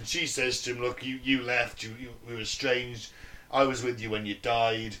evac. And she says to him, "Look, you left. We were estranged. I was with you when you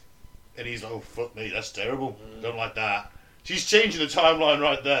died." And he's like, "Oh fuck me, that's terrible. Don't like that." She's changing the timeline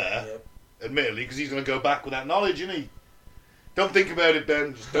right there, Yep. admittedly, because he's going to go back with that knowledge, isn't he? Don't think about it,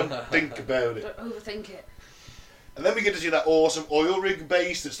 Ben. Just don't think about it. Don't overthink it. And then we get to see that awesome oil rig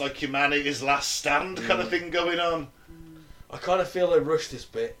base that's like humanity's last stand kind of thing going on. I kind of feel they rushed this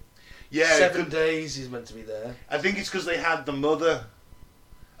bit. Yeah, 7 days he's meant to be there. I think it's because they had the mother.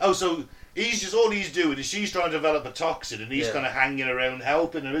 Oh, so all he's doing is she's trying to develop a toxin, and he's Yeah. kind of hanging around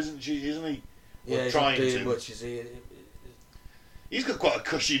helping her, isn't he? Yeah, Or he's trying not doing to. much, is he? He's got quite a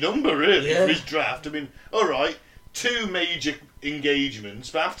cushy number, really, Yeah. for his draft. I mean, all right, 2 major engagements,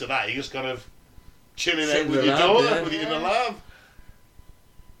 but after that, he just kind of chilling out Sitting with in your the lab, daughter, yeah. with you in the lab.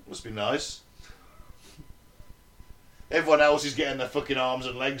 Must be nice. Everyone else is getting their fucking arms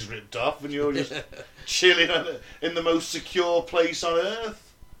and legs ripped off, and you're just chilling in the most secure place on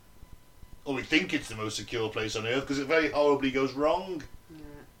earth. or we think it's the most secure place on Earth because it very horribly goes wrong. Yeah.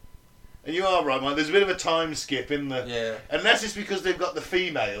 And you are right, Mike. There's a bit of a time skip in there. Yeah. Unless it's because they've got the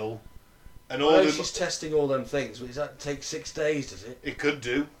female and I all know the... she's testing all them things, but does that take 6 days, does it? It could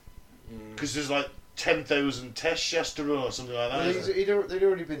do. Because there's like 10,000 tests she has to run or something like that. Well, isn't it? they'd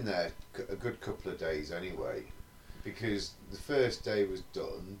already been there a good couple of days anyway, because the first day was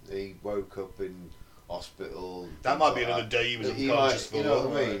done. He woke up in hospital. and That things might be like another that. day he was He unconscious might, for. you know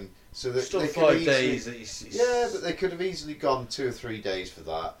what I mean? So that Still they could 5 easily- days that he's... Yeah, but they could have easily gone 2 or 3 days for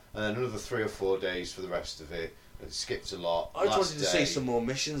that, and then another 3 or 4 days for the rest of it. It skipped a lot. I just Last wanted to day- see some more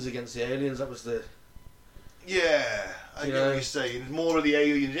missions against the aliens. That was the... Yeah, I You get what know. you're saying. More of the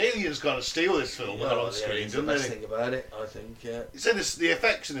aliens. Aliens kind of steal this film when they're on the screen, aliens, the don't best they? thing about it, I think, yeah. You said the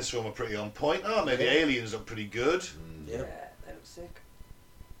effects in this film are pretty on point, aren't they? The Yeah. aliens look pretty good. Yeah. They look sick.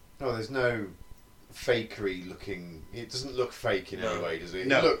 No, there's no fakery looking. It doesn't look fake in No. any way, does it?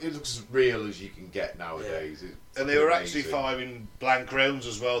 No. It looks as real as you can get nowadays. It's And they were actually amazing. firing blank rounds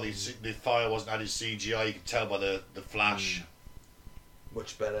as well. The fire wasn't added CGI. You could tell by the flash.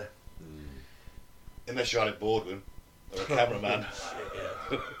 Much better. Unless you're Alec Baldwin or a cameraman,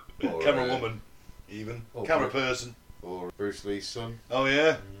 Or, camerawoman, even or camera Bru- person. or Bruce Lee's son. Oh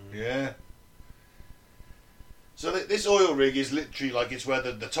yeah, yeah. So this oil rig is literally like it's where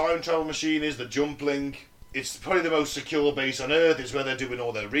the time travel machine is, the jump link. It's probably the most secure base on Earth. It's where they're doing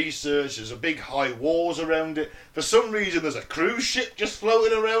all their research. There's a big high walls around it. For some reason, there's a cruise ship just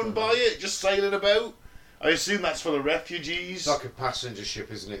floating around by it, just sailing about. I assume that's full of refugees. It's like a passenger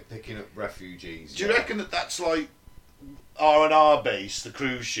ship, isn't it? Picking up refugees. Do you reckon that that's like R&R base, the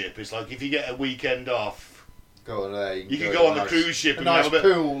cruise ship? It's like if you get a weekend off, Go on there. you can go on the cruise ship a and nice have a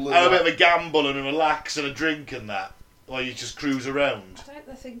pool. bit of a gamble and a relax and a drink and that, while you just cruise around. I doubt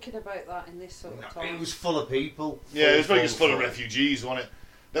they're thinking about that in this sort of It time. was full of people. Yeah, it's probably just full of refugees, wasn't it?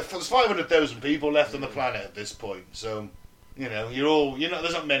 There's 500,000 people left on the planet at this point, so you know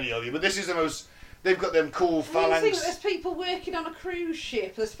there's not many of you, but this is the most. They've got them cool You think phalanx. there's people working on a cruise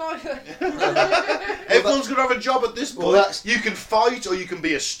ship? There's 5. Everyone's gonna have a job at this point. Well, that's- You can fight or you can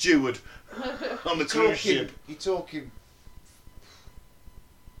be a steward on the cruise ship. You're talking.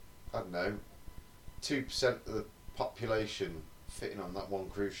 I don't know. 2% of the population fitting on that one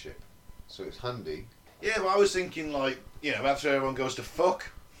cruise ship, so it's handy. Yeah, but I was thinking like after everyone goes to fuck,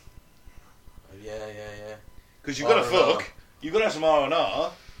 Yeah. because you've got to R&R. fuck, you've got to have some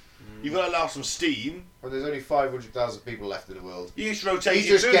R&R, you've got to allow some steam. When there's only 500,000 people left in the world. You just rotate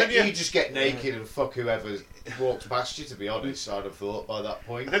You it through, don't you? just get naked and fuck whoever walks past you. To be honest, I'd have thought by that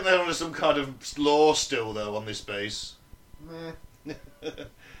point. I think they're under some kind of law still though on this base. Meh.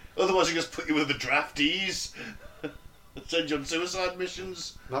 Otherwise, they just put you with the draftees, send you on suicide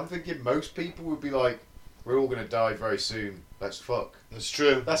missions. And I'm thinking most people would be like, "We're all going to die very soon. Let's fuck." That's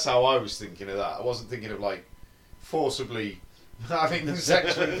true. That's how I was thinking of that. I wasn't thinking of like forcibly having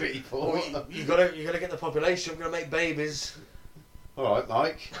sex with people. Well, you gotta get the population. We're gonna make babies. All right,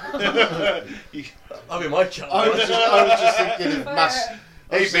 Mike. You- I mean, my child. I was just thinking of mass.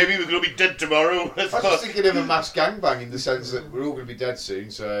 hey, baby, we're gonna be dead tomorrow. Let's I was just fuck. thinking of a mass gangbang in the sense that we're all going to be dead soon.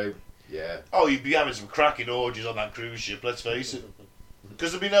 So yeah. Oh, you'd be having some cracking orgies on that cruise ship. Let's face it.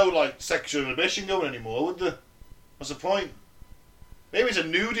 Because there'd be no like sexual inhibition going anymore, would there? What's the point? Maybe it's a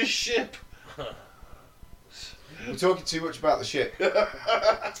nudist ship. We're talking too much about the ship.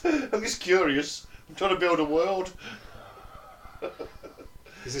 I'm just curious. I'm trying to build a world. Is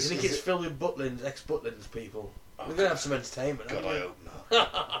You this, think is it's it- filled with Butlins, ex-Butlins people? We're gonna have some entertainment. God, aren't I we? hope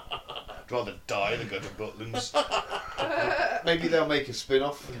not. I'd rather die than go to Butlins. maybe they'll make a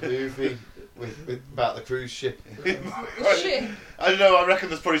spin-off movie with about the cruise ship. Shit. I don't know. I reckon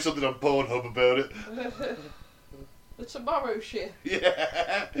there's probably something on Pornhub about it. The Tomorrow ship.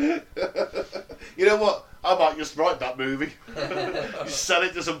 Yeah. You know what? I might just write that movie. Just sell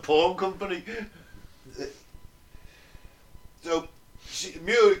it to some porn company. So,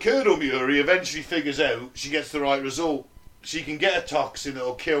 Colonel Muri eventually figures out she gets the right result. She can get a toxin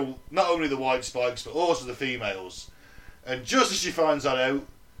that'll kill not only the white spikes but also the females. And just as she finds that out,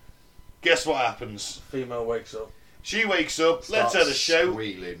 guess what happens? Female wakes up. She wakes up, lets out a shout.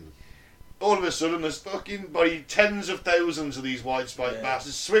 Squealing. All of a sudden, there's fucking by tens of thousands of these white spike Yeah.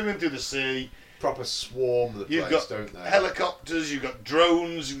 bastards swimming through the sea. Proper swarm the You've place, got don't they? helicopters, you've got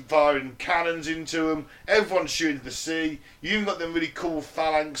drones firing cannons into them. Everyone's shooting to the sea. You've even got them really cool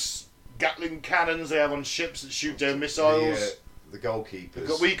phalanx Gatling cannons they have on ships that shoot down missiles. The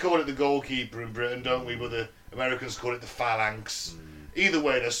goalkeepers. We call it the goalkeeper in Britain, don't we? But the Americans call it the phalanx. Either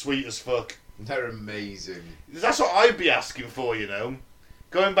way, they're sweet as fuck. They're amazing. That's what I'd be asking for,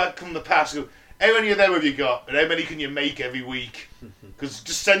 Going back from the past, How many of them have you got? And how many can you make every week? Because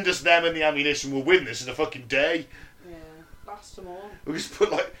just send us them and the ammunition. We'll win this in a fucking day. Yeah, blast them all. We just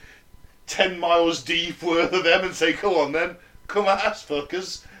put like 10 miles deep worth of them and say, come on then, come at us,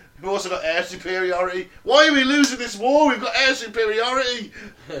 fuckers. We've also got air superiority. Why are we losing this war? We've got air superiority.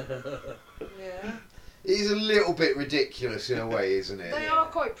 Yeah. It is a little bit ridiculous in a way, isn't it? They are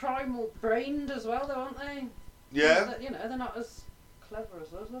quite primal brained as well, though, aren't they? Yeah. You know, they're not as clever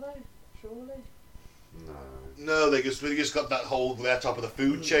as us, are they? Surely. No. No, we just got that whole, they're top of the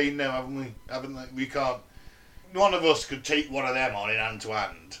food chain now, haven't we? Haven't they? We can't. None of us could take one of them on in hand to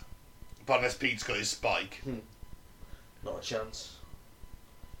hand. Unless Pete's got his spike. Not a chance.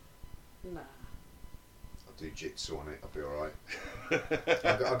 Nah. I'll do jitsu on it. I'll be all right.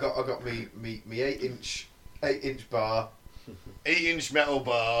 I got me 8-inch bar, 8-inch metal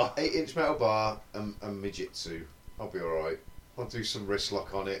bar. 8-inch metal bar, and me jitsu. I'll be all right. I'll do some wrist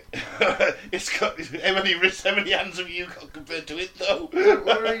lock on it. It's got how many wrists, how many hands have you got compared to it though? Don't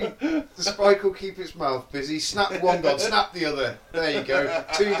worry. The spike will keep its mouth busy. Snap one gun, snap the other. There you go.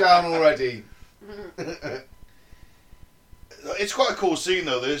 2 down already. It's quite a cool scene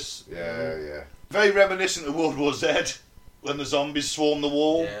though. This Yeah. very reminiscent of World War Z when the zombies swarm the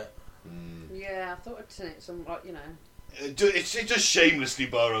wall. Yeah. Yeah, I thought I'd seen it some, like, you know. It just shamelessly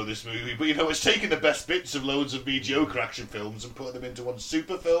borrow this movie, but you know it's taking the best bits of loads of mediocre action films and putting them into one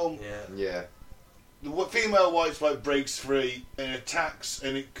super film. Yeah. The female white spike breaks free and attacks,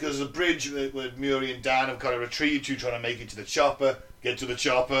 and because the bridge where Muri and Dan have kind of retreated to, trying to make it to the chopper, get to the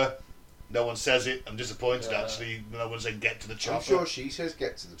chopper. No one says it. I'm disappointed actually. No one said get to the chopper. I'm sure she says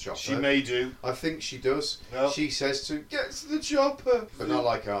get to the chopper. She may do. I think she does. No. She says to get to the chopper, but not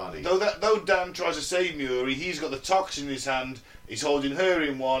like Arnie. Though Dan tries to save Muri, he's got the toxin in his hand. He's holding her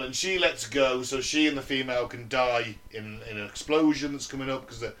in one, and she lets go, so she and the female can die in an explosion that's coming up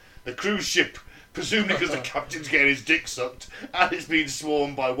because the cruise ship, presumably because the captain's getting his dick sucked and it's being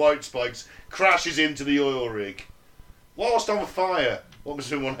swarmed by white spikes, crashes into the oil rig whilst on fire. What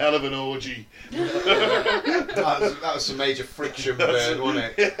must have been one hell of an orgy. that was some major friction burn,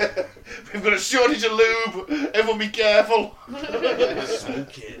 wasn't it? We've got a shortage of lube. Everyone be careful.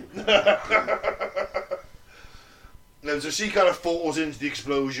 Smoking. No, so she kind of falls into the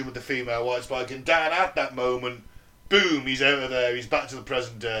explosion with the female white spike, and Dan at that moment, boom, he's out of there. He's back to the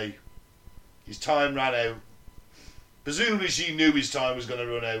present day. His time ran out. Presumably she knew his time was going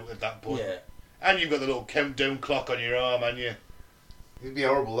to run out at that point. Yeah. And you've got the little countdown clock on your arm, haven't you? It'd be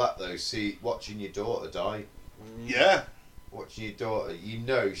horrible that though. See, watching your daughter die. Yeah. Watching your daughter, you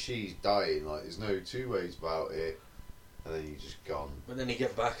know she's dying. Like there's no two ways about it. And then you're just gone. But then you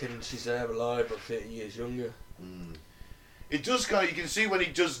get back and she's there alive, but 30 years younger. It does kind of, you can see when he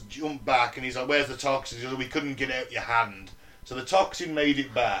does jump back and he's like, where's the toxin? He goes, we couldn't get out your hand. So the toxin made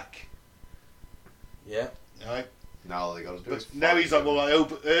it back. Yeah. Right? Now all they got to do is But now fight he's like, them. well, I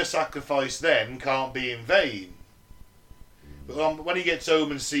hope her sacrifice then can't be in vain. But when he gets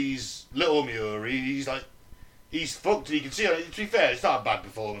home and sees little Muri, he's like, he's fucked. You can see, to be fair, it's not a bad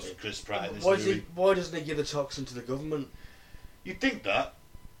performance from Chris Pratt in this movie. Why doesn't he give the toxin to the government? You'd think that.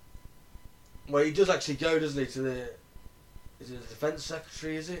 Well, he does actually go, doesn't he, to the... Is it the Defence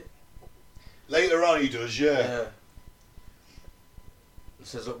Secretary, is it? Later on he does, yeah. He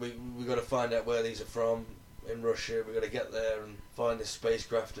says, look, we got to find out where these are from in Russia. We got to get there and find this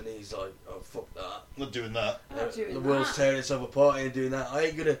spacecraft. And he's like, oh, fuck that. Not doing that. The world's tearing itself apart. I ain't doing that. I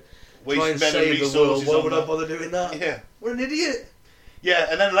ain't going to try Waste and men and save the world. resources Why on would I that. bother doing that? Yeah. What an idiot. Yeah,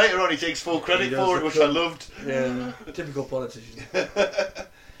 and then later on he takes full credit He does for it, the which cunt. I loved. Yeah, typical politician.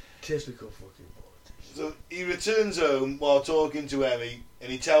 Typical fucking politician. So he returns home while talking to Emmy,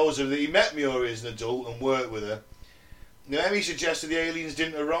 and he tells her that he met Muri as an adult and worked with her. Now Emmy suggested the aliens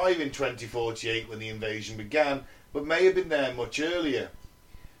didn't arrive in 2048 when the invasion began, but may have been there much earlier.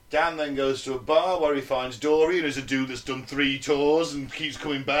 Dan then goes to a bar where he finds Dorian as a dude that's done 3 tours and keeps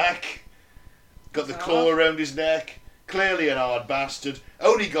coming back. Got the claw around his neck. Clearly an hard bastard.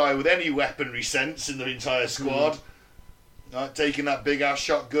 Only guy with any weaponry sense in the entire squad. Right, taking that big ass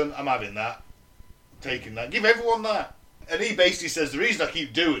shotgun. I'm having that. Taking that. Give everyone that. And he basically says the reason I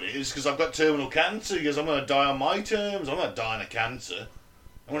keep doing it is because I've got terminal cancer. He goes, I'm going to die on my terms. I'm not dying of cancer.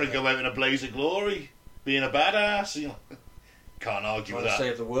 I'm going to go out in a blaze of glory. Being a badass. You know, can't argue Trying with to that.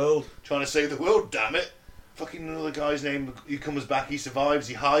 save the world. Trying to save the world, damn it. Fucking another guy's name. He comes back, he survives,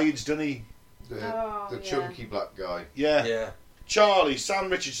 he hides, doesn't he? The chunky black guy. Yeah. Yeah. Charlie, Sam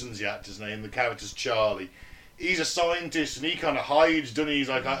Richardson's the actor's name, the character's Charlie. He's a scientist and he kind of hides, doesn't he? He's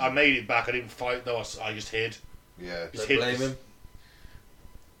like, I made it back, I didn't fight though, I just hid. Yeah. Just Don't hid blame this- him.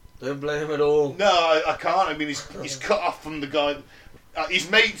 Don't blame him at all. No, I can't. I mean, he's cut off from the guy. He's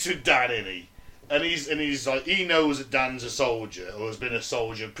mates with Dan, isn't he? And he's like, he knows that Dan's a soldier, or has been a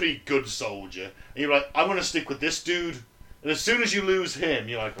soldier, pretty good soldier. And you're like, I'm going to stick with this dude. And as soon as you lose him,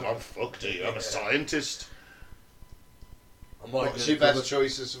 you're like, well, I'm fucked here. I'm a scientist. What's your best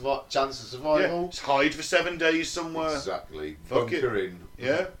choice of chance of survival? Yeah, just hide for 7 days somewhere. Exactly. Fuck it. Bunker in.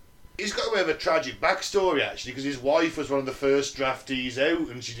 Yeah. He's got a bit of a tragic backstory, actually, because his wife was one of the first draftees out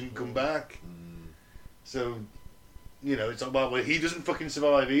and she didn't come back. So, you know, it's like, well, he doesn't fucking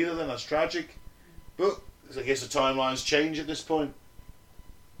survive either, then that's tragic. But I guess the timelines change at this point.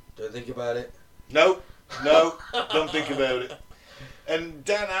 Don't think about it. No, don't think about it. And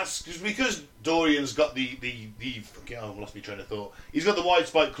Dan asks, because Dorian's got the fucking, oh, I lost my train of thought. He's got the white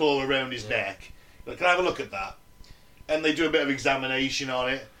spike claw around his neck. Like, can I have a look at that? And they do a bit of examination on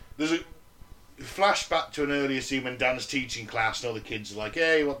it. There's a flashback to an earlier scene when Dan's teaching class and all the kids are like,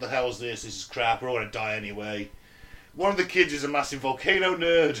 hey, what the hell's this? This is crap. We're all going to die anyway. One of the kids is a massive volcano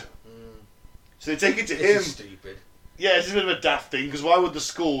nerd. So they take it to him. This is stupid. Yeah, it's a bit of a daft thing, because why would the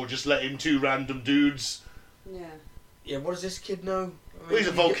school just let him 2 random dudes? Yeah. Yeah, what does this kid know? I mean, Well, he's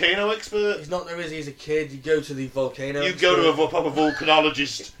a volcano expert. He's not there, is he? He's a kid. You go to the volcano. You go to a proper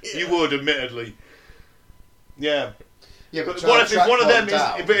volcanologist. You would, admittedly. Yeah. Yeah, But but what if one of them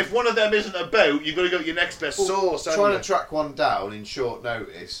down, is? But if one of them isn't about, you've got to go to your next best source. haven't trying you? to track one down in short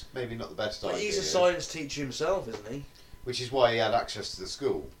notice, maybe not the best But idea. he's a science teacher himself, isn't he? Which is why he had access to the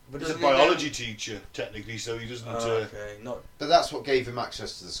school. But He's a doesn't he biology teacher, technically, so he doesn't. okay, not. But that's what gave him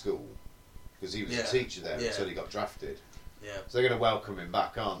access to the school. Because he was Yeah. a teacher there Yeah. until he got drafted. Yeah. So they're going to welcome him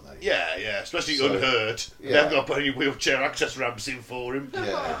back, aren't they? Yeah, especially So- unhurt. They yeah. haven't got to put any wheelchair access ramps in for him.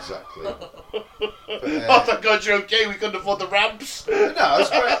 Yeah, exactly. But, Oh, thank God you're okay. We couldn't afford the ramps. no, it's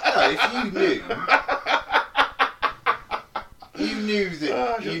great. No, if you knew that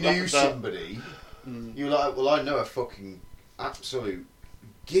Ah, you just laugh knew at that. somebody, you're like, well, I know a fucking absolute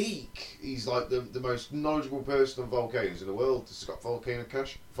geek. He's like the most knowledgeable person on volcanoes in the world. This has got volcanic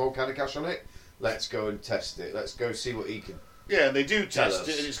ash on it. Let's go and test it. Let's go see what he can. Yeah, and they do Tell test us.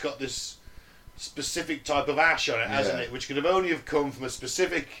 it, and it's got this specific type of ash on it, hasn't Yeah. it? Which could have only have come from a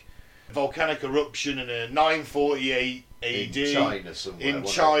specific volcanic eruption in a 948 AD In China somewhere. in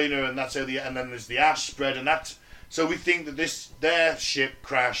wasn't China, and that's how and then there's the ash spread, and that. So we think that their ship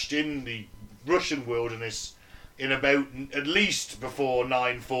crashed in the Russian wilderness in about at least before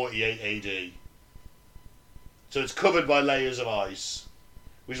 948 AD. So it's covered by layers of ice,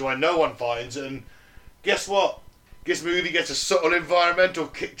 which is why no one finds it. And guess what? This movie gets a subtle environmental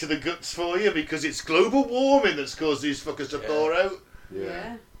kick to the guts for you because it's global warming that's caused these fuckers to thaw out. it?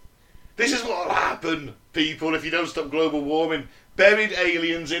 Yeah. This is what'll happen, people, if you don't stop global warming. Buried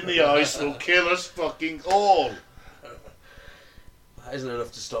aliens in the ice will kill us fucking all. That isn't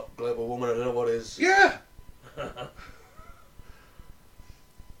enough to stop global warming. I don't know what is. Yeah.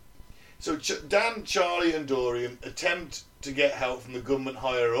 So Dan, Charlie and Dorian attempt to get help from the government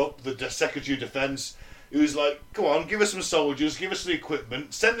higher up, the Secretary of Defence, who's like, come on, give us some soldiers, give us the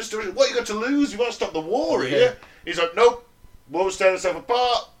equipment, send us to... What you got to lose? You want to stop the war here? Yeah. He's like, nope, won't stand itself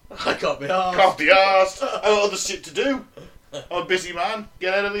apart, I can't be arsed. can't be arsed, I've got other shit to do. I'm a busy man,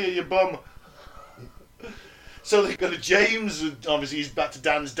 get out of here, you bum. So they go to James, and obviously he's back to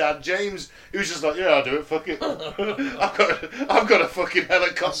Dan's dad, James, who's just like, yeah, I'll do it, fuck it. I've got a fucking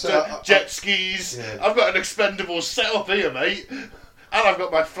helicopter, So, jet skis, yeah. I've got an expendable setup here, mate. And I've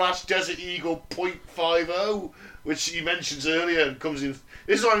got my Flash Desert Eagle .50, which he mentions earlier and comes in.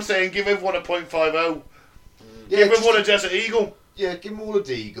 This is what I'm saying, give everyone a .50. Yeah, Give just- everyone a Desert Eagle. yeah, give them all a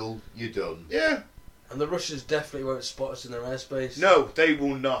deagle. You're done. Yeah. And the Russians definitely won't spot us in their airspace. No, they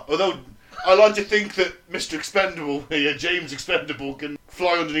will not. Although, I like to think that Mr. Expendable, yeah, James Expendable, can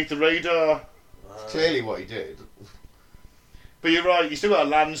fly underneath the radar. Clearly what he did. But you're right, you still got to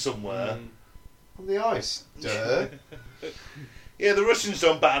land somewhere. On the ice. Duh. Yeah, the Russians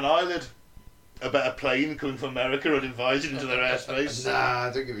don't bat an eyelid about a plane coming from America uninvited into their airspace. Nah,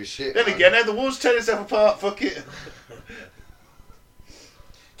 I don't give a shit. Then man. again, now the war's tearing itself apart, fuck it.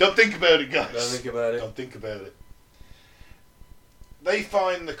 Don't think about it, guys. Don't think about it. Don't think about it. They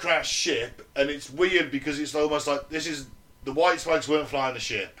find the crashed ship, and it's weird because it's almost like this is the White Spikes weren't flying the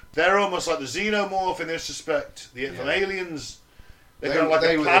ship. They're almost like the xenomorph in this respect, from Yeah. aliens. They're They- kind of like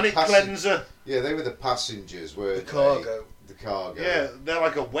they a were the planet passi- cleanser. Yeah, they were the passengers, were The cargo. The cargo. Yeah, they're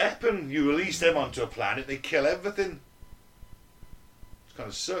like a weapon. You release them onto a planet, they kill everything. It kind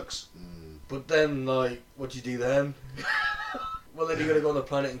of sucks. Mm. But then, like, what do you do then? Well, then you're going to go on the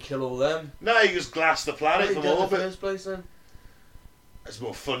planet and kill all them. No, you just glass the planet Why from you done in the orbit. first place then? It's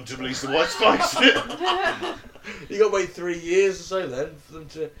more fun to release the White Spikes, isn't it? You got to wait 3 years or so then for them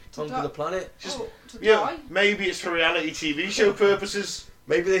to conquer die. the planet. Just- Oh, to Yeah, die. maybe it's for reality TV show purposes.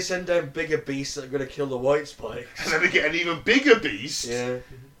 Maybe they send down bigger beasts that are going to kill the white spikes. And then they get an even bigger beast. Yeah.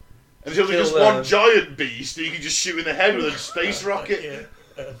 Until there's just Kill them. one giant beast that you can just shoot in the head with a space rocket.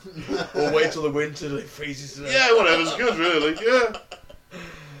 Yeah. Or wait till the winter till it freezes to death. Yeah, whatever's good, really. Yeah.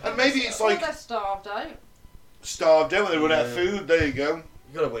 And maybe it's Or like they're starved out. starved out when they run out of Yeah. food. There you go.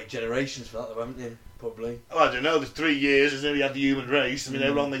 You've got to wait generations for that, though, haven't you? Probably. Oh, I don't know. There's 3 years. There's nearly had the human race. I mean, how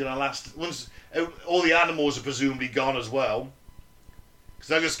long are they going to last? Once all the animals are presumably gone as well, because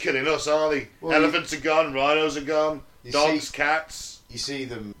they're just killing us, aren't they? Well, Elephants are gone. Rhinos are gone. You Dogs, see- cats. You see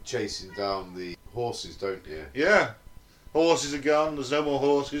them chasing down the horses, don't you? Yeah. Horses are gone. There's no more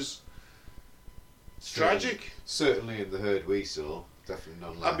horses. It's tragic. Certainly in the herd we saw, definitely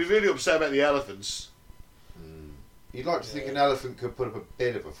none left. I'd be really upset about the elephants. You'd like to think an elephant could put up a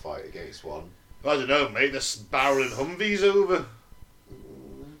bit of a fight against one. I don't know, mate. They're barreling Humvees over.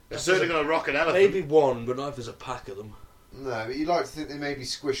 They're certainly going to rock an elephant. Maybe one, but not if there's a pack of them. No, but you'd like to think they maybe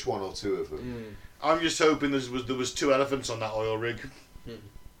squish one or two of them. Mm. I'm just hoping there was 2 elephants on that oil rig. Hmm.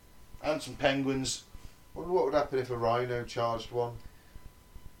 And some penguins. Wonder what would happen if a rhino charged one?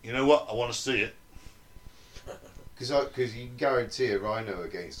 You know what? I want to see it. Because you can guarantee a rhino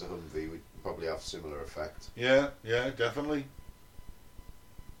against a Humvee would probably have similar effect. Yeah, definitely.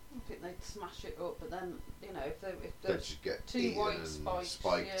 I think they'd smash it up, but then, you know, if They'd there's just get 2 eaten white and spikes,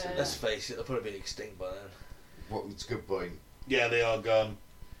 spiked. yeah. And Let's face it, they'll probably be extinct by then. It's a good point. Yeah, they are gone.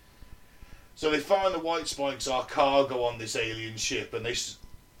 So they find the white spikes are cargo on this alien ship, and they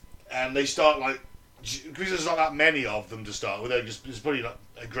start like, because there's not that many of them to start with. There's probably not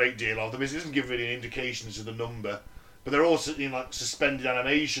a great deal of them. It doesn't give any indications of the number, but they're all sitting in like suspended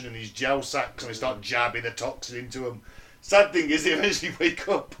animation in these gel sacks, and they start jabbing the toxin into them. Sad thing is, they eventually wake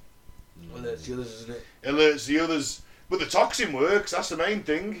up. Well, that's the others, isn't it? Alerts the others, but the toxin works. That's the main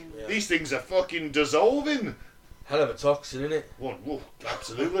thing. Yeah. These things are fucking dissolving. Hell of a toxin, isn't it? Well,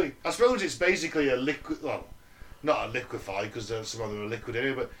 absolutely. I suppose it's basically a liquid. Well, not a liquefy because some of them are liquid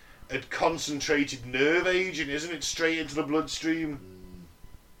anyway, but a concentrated nerve agent, isn't it? Straight into the bloodstream.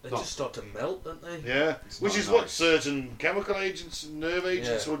 They Not- just start to melt, don't they? Yeah, It's which not is what nice. certain chemical agents, nerve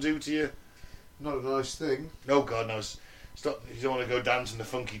agents, Yeah. will do to you. Not a nice thing. Oh God, no! Stop! You don't want to go dancing the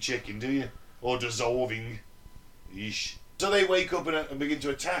funky chicken, do you? Or dissolving. Yeesh. So they wake up and begin to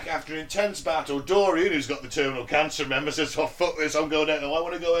attack after an intense battle. Dorian, who's got the terminal cancer, remember, says, "Oh fuck this! I'm going out now. I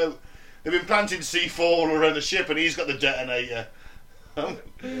want to go out." They've been planting C4 all around the ship, and he's got the detonator.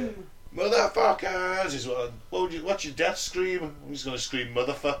 Motherfuckers! Is what's your death scream? I'm just going to scream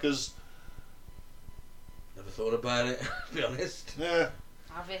motherfuckers. Never thought about it, to be honest. Yeah.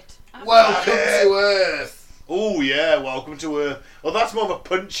 Have it. Have Welcome it. to Earth! Oh yeah, welcome to Earth. Oh, that's more of a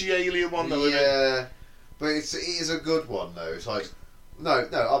punchy alien one though, isn't it? Yeah, but it is a good one though. It's like, no,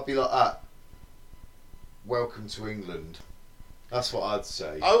 I'd be like that. Welcome to England. That's what I'd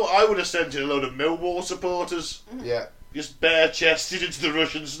say. I would have sent in a load of Millwall supporters, Yeah, just bare-chested into the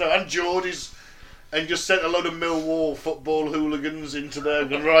Russian snow, and Geordies, and just sent a load of Millwall football hooligans into there,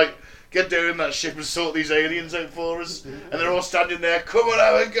 going, right, get down in that ship and sort these aliens out for us. And they're all standing there, come on,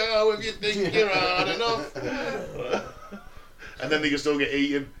 have a go if you think you're hard enough. And then they just all get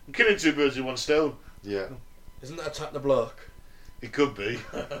eaten. I'm killing 2 birds with 1 stone. yeah. Isn't that Attack the Block? It could be.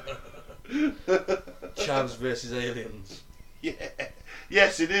 Chavs versus aliens. Yeah.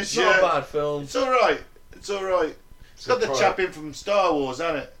 Yes, it is, It's yeah. not a bad film. It's alright. It's alright. It's got the Surpri- chap in from Star Wars,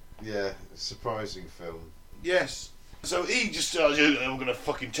 hasn't it? Yeah, surprising film. Yes. So he just tells you, I'm going to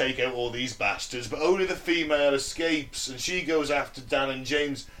fucking take out all these bastards, but only the female escapes, and she goes after Dan and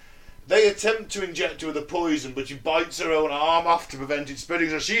James. They attempt to inject her with the poison, but she bites her own arm off to prevent it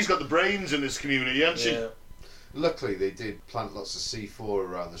spreading, so she's got the brains in this community, hasn't she? Yeah. Luckily, they did plant lots of C4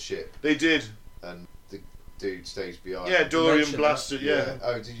 around the ship, They did. and the dude stays behind. Yeah, Dorian mentioned blasted, yeah.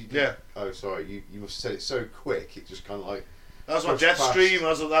 Oh, did you? Yeah. Oh, sorry. You must have said it so quick. It just kind of like That was my Pushed death past. scream,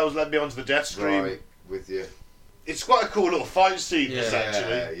 that was led me onto the death scream. right with you. It's quite a cool little fight scene, this, Yeah.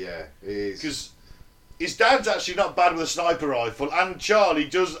 actually. Yeah, it is. Because his dad's actually not bad with a sniper rifle, and Charlie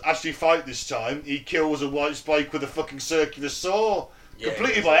does actually fight this time. He kills a white spike with a fucking circular saw, Yeah,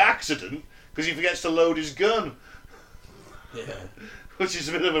 completely yeah. by accident, because he forgets to load his gun, Yeah. which is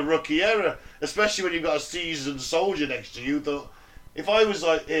a bit of a rookie error, especially when you've got a seasoned soldier next to you. Thought, if I was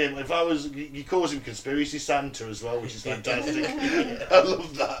like him, he calls him Conspiracy Santa as well, which is fantastic. I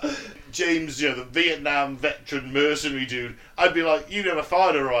love that. James, the Vietnam veteran mercenary dude, I'd be like, you never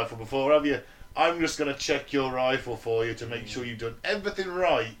fired a rifle before, have you? I'm just going to check your rifle for you to make sure you've done everything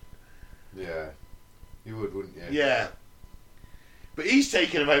right. Yeah, you would, wouldn't you? Yeah. But he's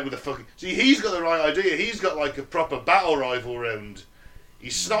taking him out with a fucking... See, he's got the right idea. He's got like a proper battle rifle round.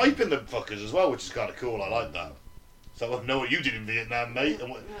 He's sniping the fuckers as well, which is kind of cool. I like that. So I know what you did in Vietnam, mate,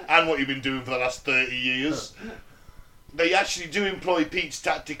 and what you've been doing for the last 30 years. They actually do employ Pete's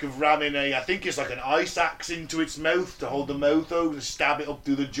tactic of ramming I think it's like an ice axe into its mouth to hold the mouth open and stab it up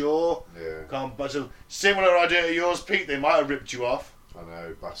through the jaw. Yeah. So similar idea to yours, Pete. They might have ripped you off. I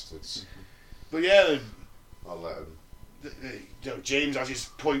know, bastards. But yeah, I'll let them. James has his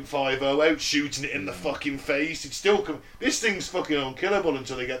 .50 out, shooting it in the fucking face. It's still this thing's fucking unkillable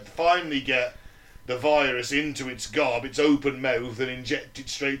until they finally get the virus into its gob, its open mouth, and inject it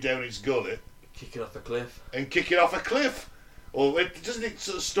straight down its gullet. Kick it off a cliff. And kick it off a cliff. Or doesn't it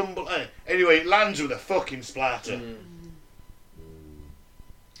sort of stumble? Anyway, it lands with a fucking splatter.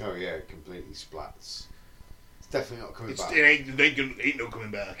 Oh yeah, it completely splats. It's definitely not coming back. It ain't no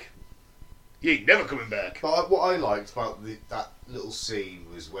coming back. He ain't never coming back. But what I liked about that little scene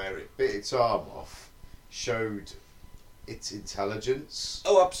was where it bit its arm off, showed its intelligence.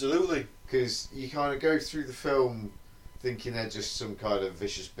 Oh, absolutely. Because you kind of go through the film thinking they're just some kind of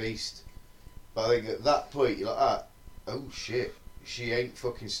vicious beast. But I think at that point you're like, oh shit, she ain't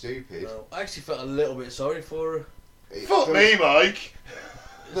fucking stupid. No, I actually felt a little bit sorry for her. Fuck me, Mike.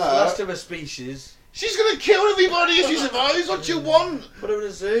 It's the last of her species. She's gonna kill everybody if she survives. What do you want? Put her in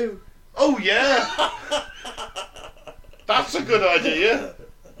a zoo. Oh yeah. That's a good idea.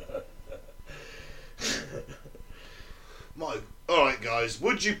 Mike, alright guys,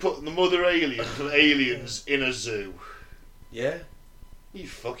 would you put the mother alien from Aliens in a zoo? Yeah. You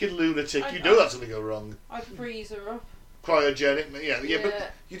fucking lunatic, you know that's gonna go wrong. I'd freeze her up. Cryogenic, yeah,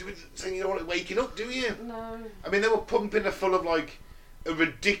 but you're saying you don't want it waking up, do you? No. I mean, they were pumping her full of like a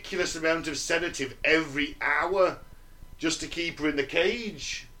ridiculous amount of sedative every hour just to keep her in the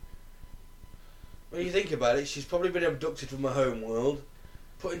cage. When you think about it, she's probably been abducted from her home world,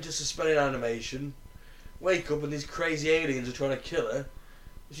 put into suspended animation, wake up and these crazy aliens are trying to kill her.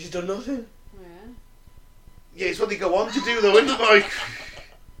 She's done nothing. Yeah. Yeah, it's what they go on to do though, isn't it,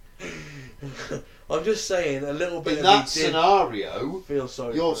 Mike? I'm just saying, a little bit In of that me did scenario, feel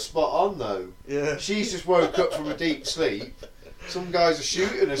sorry. you're for her. spot on though. Yeah. She's just woke up from a deep sleep. Some guys are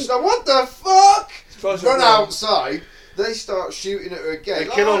shooting her. She's like, what the fuck? Tries to Run run. outside. They start shooting at her again.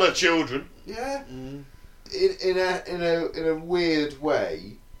 They kill all her children. Yeah. Mm. In a weird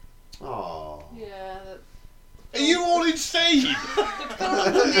way. Oh. Yeah. Are you all insane? The film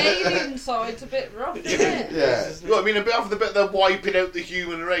from the alien side's a bit rough, isn't it? Yeah. Well, I mean, a bit after the bit they're wiping out the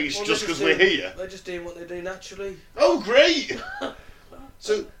human race Well, just they're because we're doing- here. They're just doing what they do naturally. Oh, great!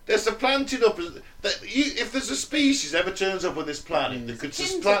 So they're supplanted up. If there's a species ever turns up on this planet that could Kin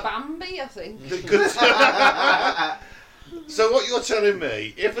to supplant. Bambi, I think. That could, so what you're telling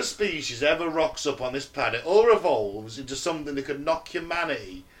me, if a species ever rocks up on this planet or evolves into something that could knock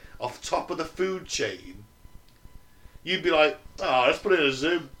humanity off top of the food chain, you'd be like, oh, let's put it in a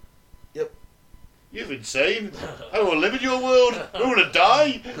zoo. Yep. You're insane. I don't want to live in your world. I don't want to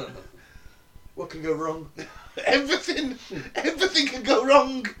die. What can go wrong? Everything can go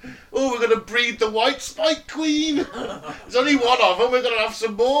wrong. Oh, we're going to breed the white spike queen. There's only one of them. We're going to have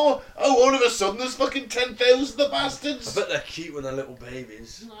some more. Oh, all of a sudden there's fucking 10,000 of the I bastards. bet they're cute when they're little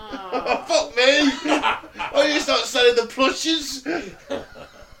babies. Oh, fuck me. Oh, you start selling the plushes.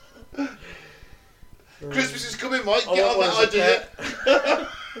 Christmas is coming, Mike. Get on that idea.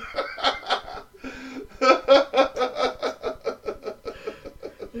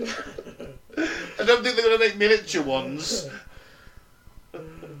 I don't think they're going to make miniature ones.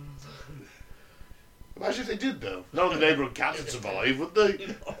 Imagine if they did, though. None of the neighbourhood cats would survive, would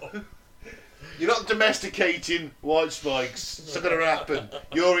they? You're not domesticating white spikes. It's not going to happen.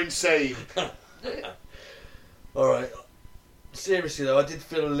 You're insane. Alright. Seriously though, I did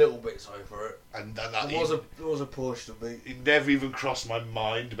feel a little bit sorry for it. And There was a portion of me. it never even crossed my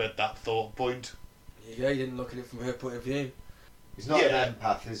mind about that thought point. Yeah, you didn't look at it from her point of view. He's not Yeah. an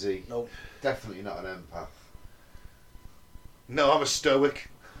empath, is he? Nope. Definitely not an empath. No, I'm a stoic.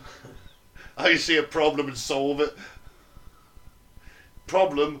 I see a problem and solve it.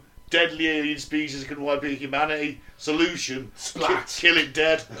 Problem, deadly alien species that can wipe out humanity. Solution, Splat. kill it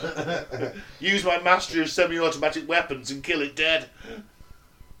dead. Use my mastery of semi-automatic weapons and kill it dead.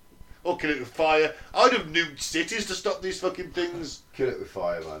 Or kill it with fire. I'd have nuked cities to stop these fucking things. Kill it with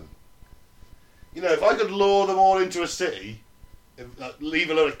fire, man. You know, if I could lure them all into a city, leave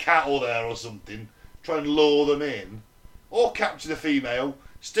a load of cattle there or something, try and lure them in, or capture the female,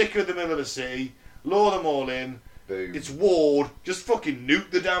 stick her in the middle of a city, lure them all in, Boom. it's ward, just fucking nuke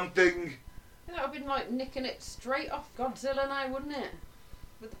the damn thing. That would have been like nicking it straight off Godzilla now, wouldn't it?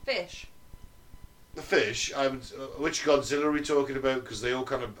 With the fish. The fish, which Godzilla are we talking about? Because they all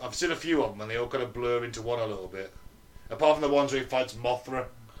kind of, I've seen a few of them and they all kind of blur into one a little bit. Apart from the ones where he fights Mothra.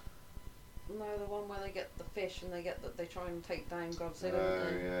 No, the one where they get the fish and they try and take down Godzilla. Oh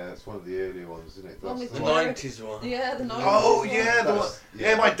don't they? yeah, that's one of the earlier ones, isn't it? One That's with The the one. 90s one. Yeah, the 90s. Oh one. yeah, the one. That's-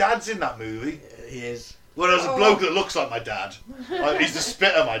 Yeah, my dad's in that movie. He is. Well, there's a Oh. bloke that looks like my dad. Like, he's the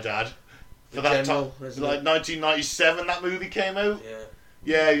spitter, my dad. For The that General, time, isn't like it? 1997, that movie came out. Yeah.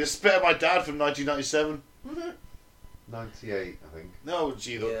 Yeah, he's a spitter, my dad from 1997. 98, I think. No, it's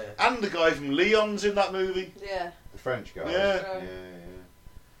either. Yeah. And the guy from Leon's in that movie. Yeah. The French guy. Yeah. Yeah.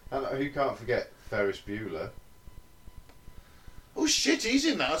 And who can't forget Ferris Bueller? Oh shit, he's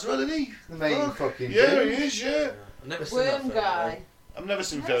in that as well, isn't he? The main Fuck. fucking Yeah, dude. he is. Yeah. Yeah. I've never seen that Worm film, guy. I've never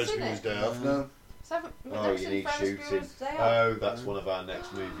seen Never Ferris seen Bueller's it? Day Off. No. We've Oh, never you seen need Ferris shooting. Bueller's Day Off. Oh, that's one of our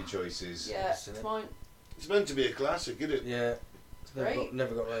next movie choices. Yeah, Seen it's it. mine. It's meant to be a classic, isn't it? Yeah. Great.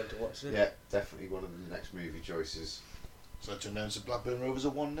 Never got round to watching it. Yeah, definitely one of the next movie choices So to announce that Blackburn Rovers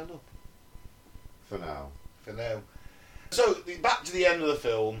are 1-0 up for now. for now. So back to the end of the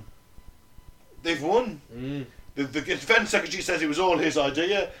film. They've won. Mm. The defence secretary says it was all his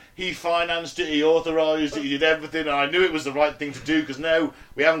idea. He financed it, he authorised it, he did everything, and I knew it was the right thing to do because now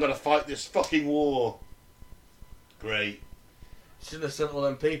we haven't got to fight this fucking war. Great. Shouldn't have sent all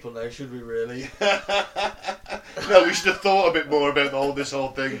them people now, should we really? No, we should have thought a bit more about this whole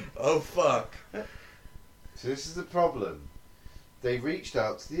thing. Oh, fuck. So this is the problem. They reached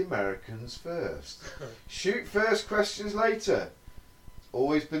out to the Americans first. Shoot first, questions later.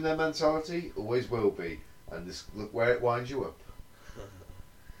 Always been their mentality, always will be. And this, look where it winds you up.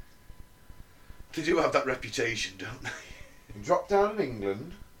 They do have that reputation, don't they? Drop down in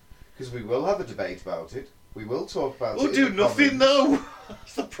England, because we will have a debate about it. We will talk about it. We'll in do the nothing comments. though.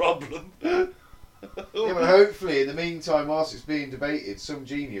 That's the problem. Yeah, but hopefully, in the meantime, whilst it's being debated, some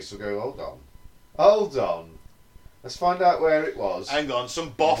genius will go, hold on. Let's find out where it was. Hang on, some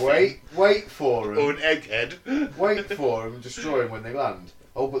boffin Wait for or them. an egghead. Wait for them and destroy them when they land.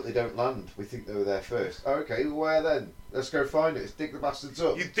 Oh, but they don't land. We think they were there first. Oh, okay, well, where then? Let's go find it. Let's dig the bastards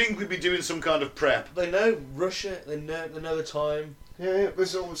up. You'd think we'd be doing some kind of prep. They know Russia, they know the time. Yeah, but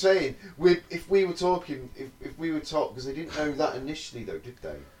that's what I'm saying. If we were talking, because they didn't know that initially, though, did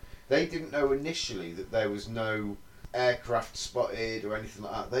they? They didn't know initially that there was no aircraft spotted or anything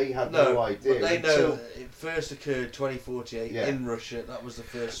like that. They had no idea. But they know until, that it first occurred 2048 Yeah. in Russia. That was the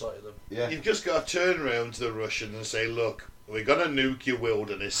first sight of them. Yeah. You've just got to turn around to the Russians and say, look, we're going to nuke your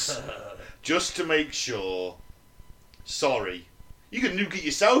wilderness just to make sure. Sorry. You can nuke it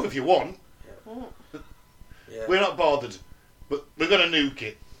yourself if you want. Yeah. We're not bothered. But we're going to nuke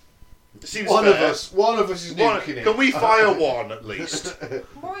it. It seems One fair. of us is nuking it. Can we fire one at least?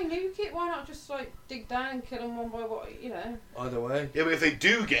 Why nuke it? Why not just like dig down and kill them one by one? You know. Either way. Yeah, but if they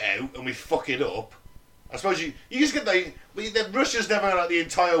do get out and we fuck it up, I suppose you just get Russia's never had like, the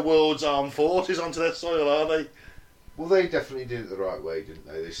entire world's armed forces onto their soil, are they? Well, they definitely did it the right way, didn't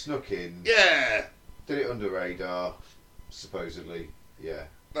they? They snuck in, Yeah, did it under radar, supposedly. Yeah.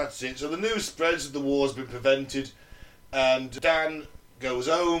 that's it. So the news spreads that the war's been prevented, and Dan goes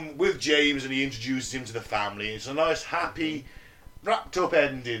home with James and he introduces him to the family. It's a nice, happy, wrapped up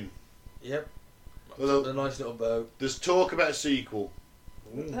ending. Yep. Although A nice little bow. there's talk about a sequel.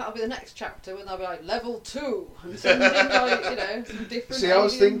 That'll be the next chapter when they'll be like level 2 and something like some different. See, I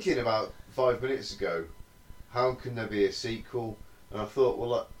was aliens. thinking about 5 minutes ago, how can there be a sequel? And I thought,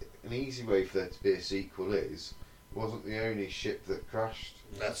 well, an easy way for there to be a sequel is, it wasn't the only ship that crashed.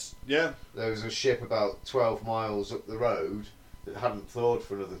 Yeah. There was a ship about 12 miles up the road that hadn't thawed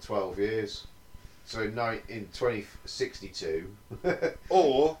for another 12 years. So in 2062,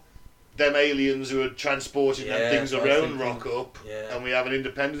 Or them aliens who are transporting Yeah, them things that's what I around was rock thinking. up, Yeah. and we have an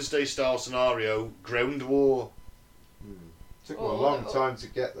Independence Day style scenario, ground war. took them a Oh, long oh. time to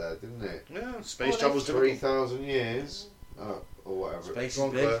get there, didn't it? Yeah, space Or travel's difficult. 3,000 years, or whatever. Space Go is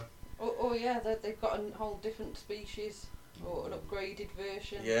on, big. Claire. Oh yeah, they've got a whole different species or an upgraded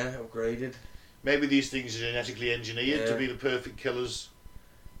version. Yeah, upgraded. Maybe these things are genetically engineered to Yeah. be the perfect killers.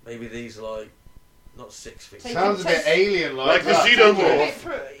 Maybe these are like, not 6 feet. Take Sounds a bit Take- alien-like. Like the that, xenomorph.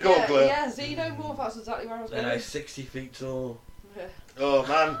 doesn't it? Go on, Claire. Yeah, xenomorph. That's exactly where I was They're going. now 60 feet tall. Yeah. Oh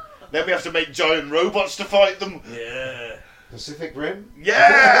man, then we have to make giant robots to fight them. Yeah. Pacific Rim?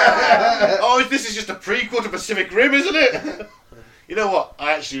 Yeah! Oh, this is just a prequel to Pacific Rim, isn't it? You know what?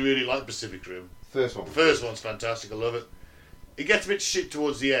 I actually really like Pacific Rim. First one. The first one's fantastic, I love it. It gets a bit shit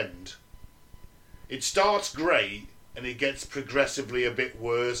towards the end. It starts great, and it gets progressively a bit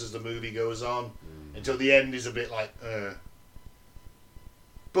worse as the movie goes on, until the end is a bit like,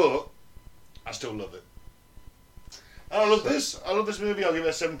 But, I still love it. And I love this. I love this movie. I'll give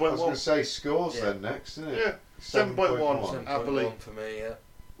it a I was going to 7.1. say scores Yeah. then next, isn't it? Yeah, 7.1. 7.1. Happily. 7.1 for me, yeah.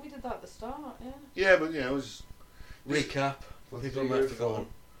 We did that at the start, yeah. Yeah, but, it was... Recap. What People did you might go have forgotten.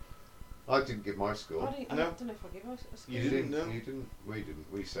 I didn't give my score. I don't No. know if I give us a score. You didn't, no? You didn't. We didn't.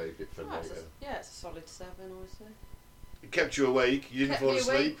 We saved it for Oh, it's later. it's a solid 7, I would say. It kept you awake. You didn't Kept fall me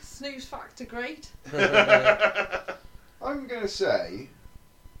asleep. awake. Snooze factor great. I'm gonna say,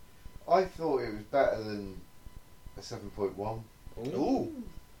 I thought it was better than a 7.1. Ooh.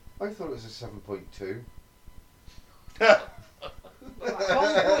 I thought it was a 7.2.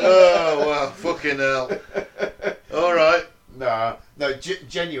 Oh wow, fucking hell! All right. No,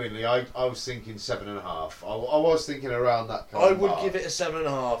 genuinely, I was thinking 7.5. I was thinking around that kind I of would mark. give it a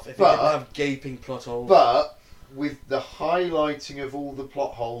 7.5 if it But- didn't have gaping plot holes. But with the highlighting of all the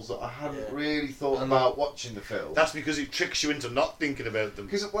plot holes that I hadn't Yeah. really thought And about watching the film. That's because it tricks you into not thinking about them.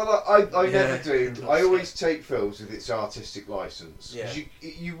 Because, well, I Yeah. never do. I always take films with its artistic license. Yeah. 'Cause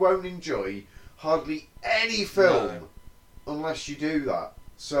you won't enjoy hardly any film No. unless you do that.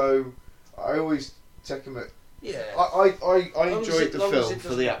 So I always take them at. Yeah. I Long as enjoyed it- the long as film it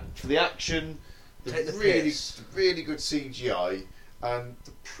for the action, Take the really piss. really good CGI, and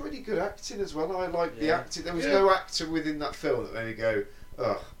the pretty good acting as well. I like the Yeah. acting. There was Yeah. no actor within that film that made me go,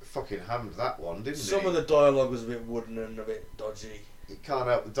 ugh, fucking hammed that one, didn't Some he? of the dialogue was a bit wooden and a bit dodgy. You can't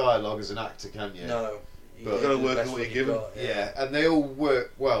help the dialogue as an actor, can you? No. But- get Gotta the work best with what one you're you've given. got, Yeah, and they all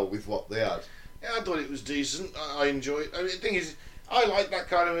work well with what they had. Yeah, I thought it was decent. I enjoyed it. I mean, the thing is, I like that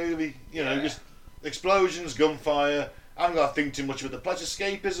kind of movie. You know, Yeah. just explosions, gunfire. I haven't got to think too much about the plot.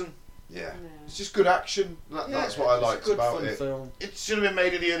 Escapism. Yeah. No. It's just good action. That's what I It's a liked good about fun it. film. It should have been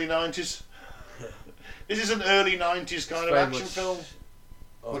made in the early 90s. This is an early 90s kind of Very action much- film.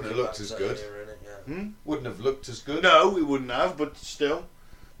 Wouldn't have I'll looked give as that good. era in it, yeah. Hmm? Wouldn't have looked as good. No, it wouldn't have, but still.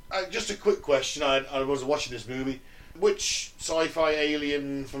 Just a quick question. I was watching this movie. Which sci-fi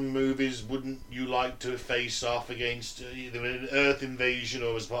alien from movies wouldn't you like to face off against, either an Earth invasion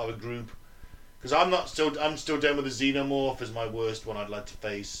or as part of a group? Because I'm still down with the Xenomorph as my worst one I'd like to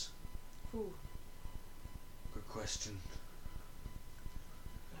face. Ooh. Good question.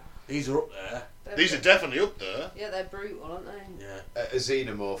 These are up there. These are definitely up there. Yeah, they're brutal, aren't they? Yeah. A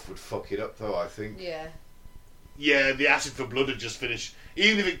xenomorph would fuck it up, though. I think. Yeah. Yeah, the acid for blood had just finished.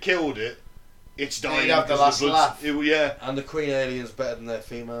 Even if it killed it, it's dying. You'd have the because last blood's- laugh. Yeah. And the Queen Alien's better than their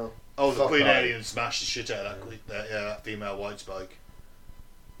female. Oh, the Fuck Queen right. Alien smashed the shit out of that female white spike.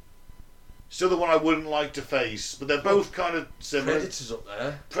 Still the one I wouldn't like to face, but they're both kind of similar. Predator's up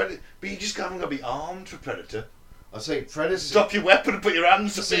there. But you just haven't got to be armed for Predator. I say Predator. Stop your weapon and put your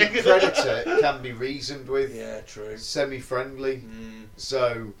hands up See, it. Predator can be reasoned with. Yeah, true. Semi-friendly. Mm.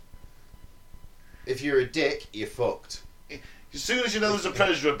 So, if you're a dick, you're fucked. As soon as you know there's a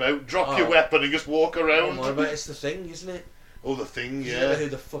Predator about, drop Oh. your weapon and just walk Oh around. my, but it's the Thing, isn't it? Oh, the Thing, You don't know yeah. who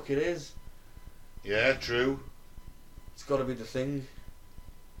the fuck it is. Yeah, true. It's got to be the Thing.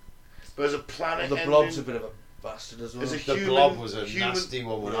 But there's a Well, planet the ending. Blob's a bit of a bastard as well. There's a The Human- Blob was a human- nasty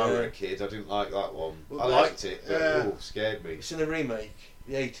one when I Yeah. was a kid. I didn't like that one. Well, I there's- liked it, but yeah. scared me. It's in the remake,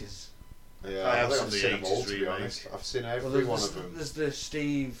 the 80s. Yeah, I have think seen I've the seen them all, 80s to be remake. honest. I've seen Well, every one there's, of them. there's the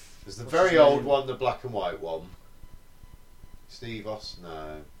Steve. There's the what's very his old name? one, the black and white one. Steve Austin.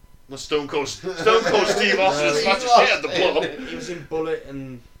 No. No, Stone Cold Steve Austin No, smashed the Steve shit out of the Blob. He was in Bullet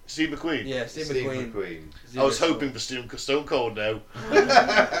and Steve McQueen. yeah, Steve Steve McQueen. McQueen. I was hoping for Stone Cold now.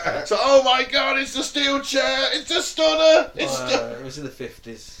 So, oh my god, it's the steel chair! It's the stunner! It's It was in the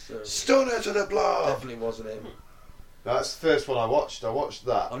 50s. So stunner to the Blob! definitely wasn't him. That's the first one I watched. I watched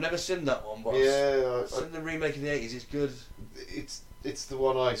that. I've never seen that one, but Yeah, I've seen the remake in the 80s. It's good. it's the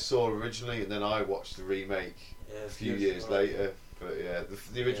one I saw originally, and then I watched the remake Yeah, a it's few good. years Right. later. But yeah,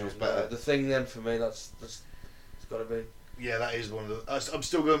 the original's Yeah, better. no, the Thing then for me, that's it's got to be. Yeah, that is one of the. I'm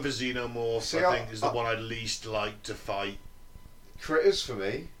still going for Xenomorph. See, I think is the one I'd least like to fight. Critters for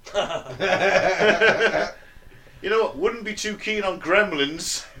me. You know what? Wouldn't be too keen on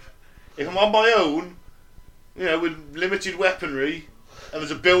Gremlins if I'm on my own. You know, with limited weaponry, and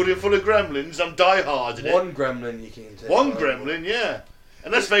there's a building full of gremlins. I'm die hard in it. One gremlin you can take. One out. gremlin, yeah.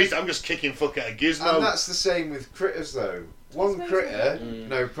 And let's face it, I'm just kicking fuck out of Gizmo. And that's the same with critters, though. One Gizmo's critter, Mm.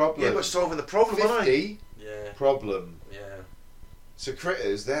 no problem. yeah, but solving the problem, aren't I? 50, Yeah, problem. yeah. So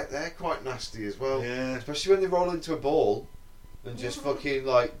critters, they're quite nasty as well. Yeah. Especially when they roll into a ball and just fucking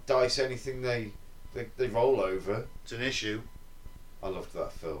like dice anything they roll over. It's an issue. I loved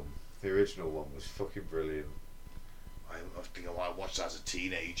that film. The original one was fucking brilliant. I think I might watch that as a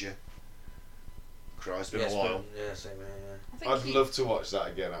teenager. Christ, it's been Yeah, a it's while. been- yeah, same here. I think I'd love to watch that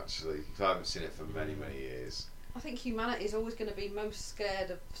again, actually. 'Cause I haven't seen it for many, many years. I think humanity is always going to be most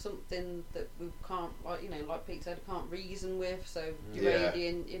scared of something that we can't, like like Pete said, can't reason with. So Yeah.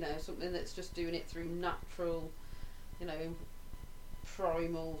 irradiant, something that's just doing it through natural,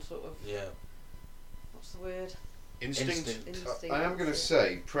 primal sort of. Yeah. What's the word? Instinct. Instinct. I am going to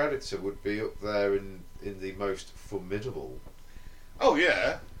say Predator would be up there in the most formidable. Oh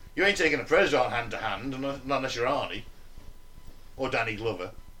yeah, you ain't taking a Predator on hand to hand, not unless you're Arnie or Danny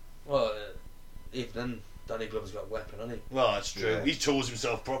Glover. Well, even then, Danny Glover's got a weapon, hasn't he? Well, that's true. Yeah. He tools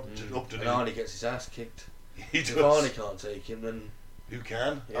himself up to And do. Arnie gets his ass kicked. He If does. Arnie can't take him, then Who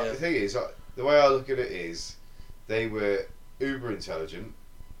can? yeah. The thing is, the way I look at it is, they were uber intelligent,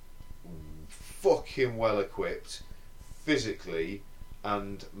 fucking well equipped, physically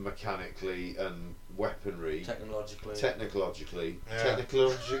and mechanically and weaponry, technologically. technologically. Yeah.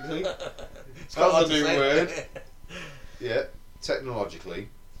 Technologically? It's quite hard That's a to new say. word. Yeah, technologically.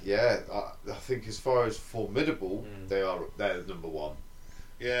 Yeah, I think as far as formidable, they're number one.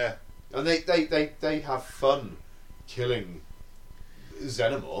 Yeah. And they have fun killing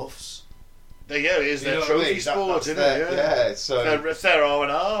xenomorphs. Yeah, it is You their know what I trophy mean? sport, That's isn't their- it? Yeah. Yeah, so It's their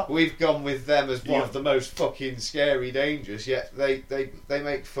R&R. we've gone with them as one Yeah. of the most fucking scary dangers, yet they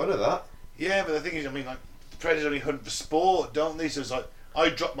make fun of that. Yeah, but the thing is, I mean, like, Predators only hunt for sport, don't they? So it's like, I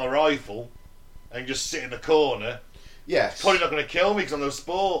drop my rifle and just sit in the corner. Yes. Probably not going to kill me because I'm no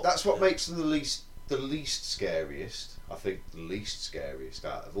sport. That's what makes them the least scariest. I think the least scariest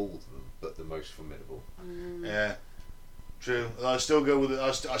out of all of them, but the most formidable. Yeah. True. I still go with it.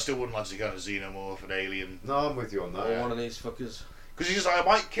 I still wouldn't like to go to Xenomorph, an alien. No, I'm with you on that. Or one of these fuckers. Because you're just like, I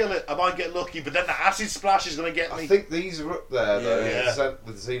might kill it, I might get lucky, but then the acid splash is going to get me. I think these are up there though, Yeah.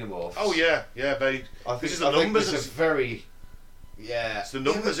 with xenomorphs. Oh, yeah, babe. I think, This is the I think numbers. this is very. Yeah. It's the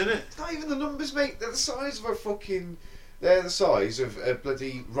numbers, Yeah, isn't it? It's not even the numbers, mate. They're the size of a fucking. They're the size of a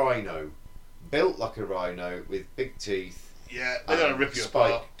bloody rhino, built like a rhino with big teeth. Yeah, they're going to and rip you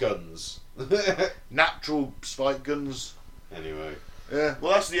spike apart. guns. Natural spike guns. Anyway, Yeah,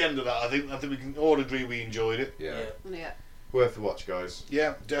 well, that's the end of that. I think we can all agree we enjoyed it. yeah. Yeah. Worth a watch, guys.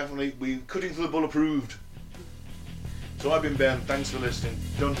 Yeah, definitely. We Cutting Through the Bull approved. So I've been Ben. Thanks for listening.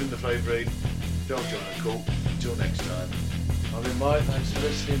 Don't drink the flavour aid. Don't join a cult. Until next time. I've been Mike, thanks for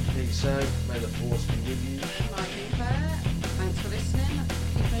listening. Peace out. May the force be with you. Right, Claire. Thanks for listening.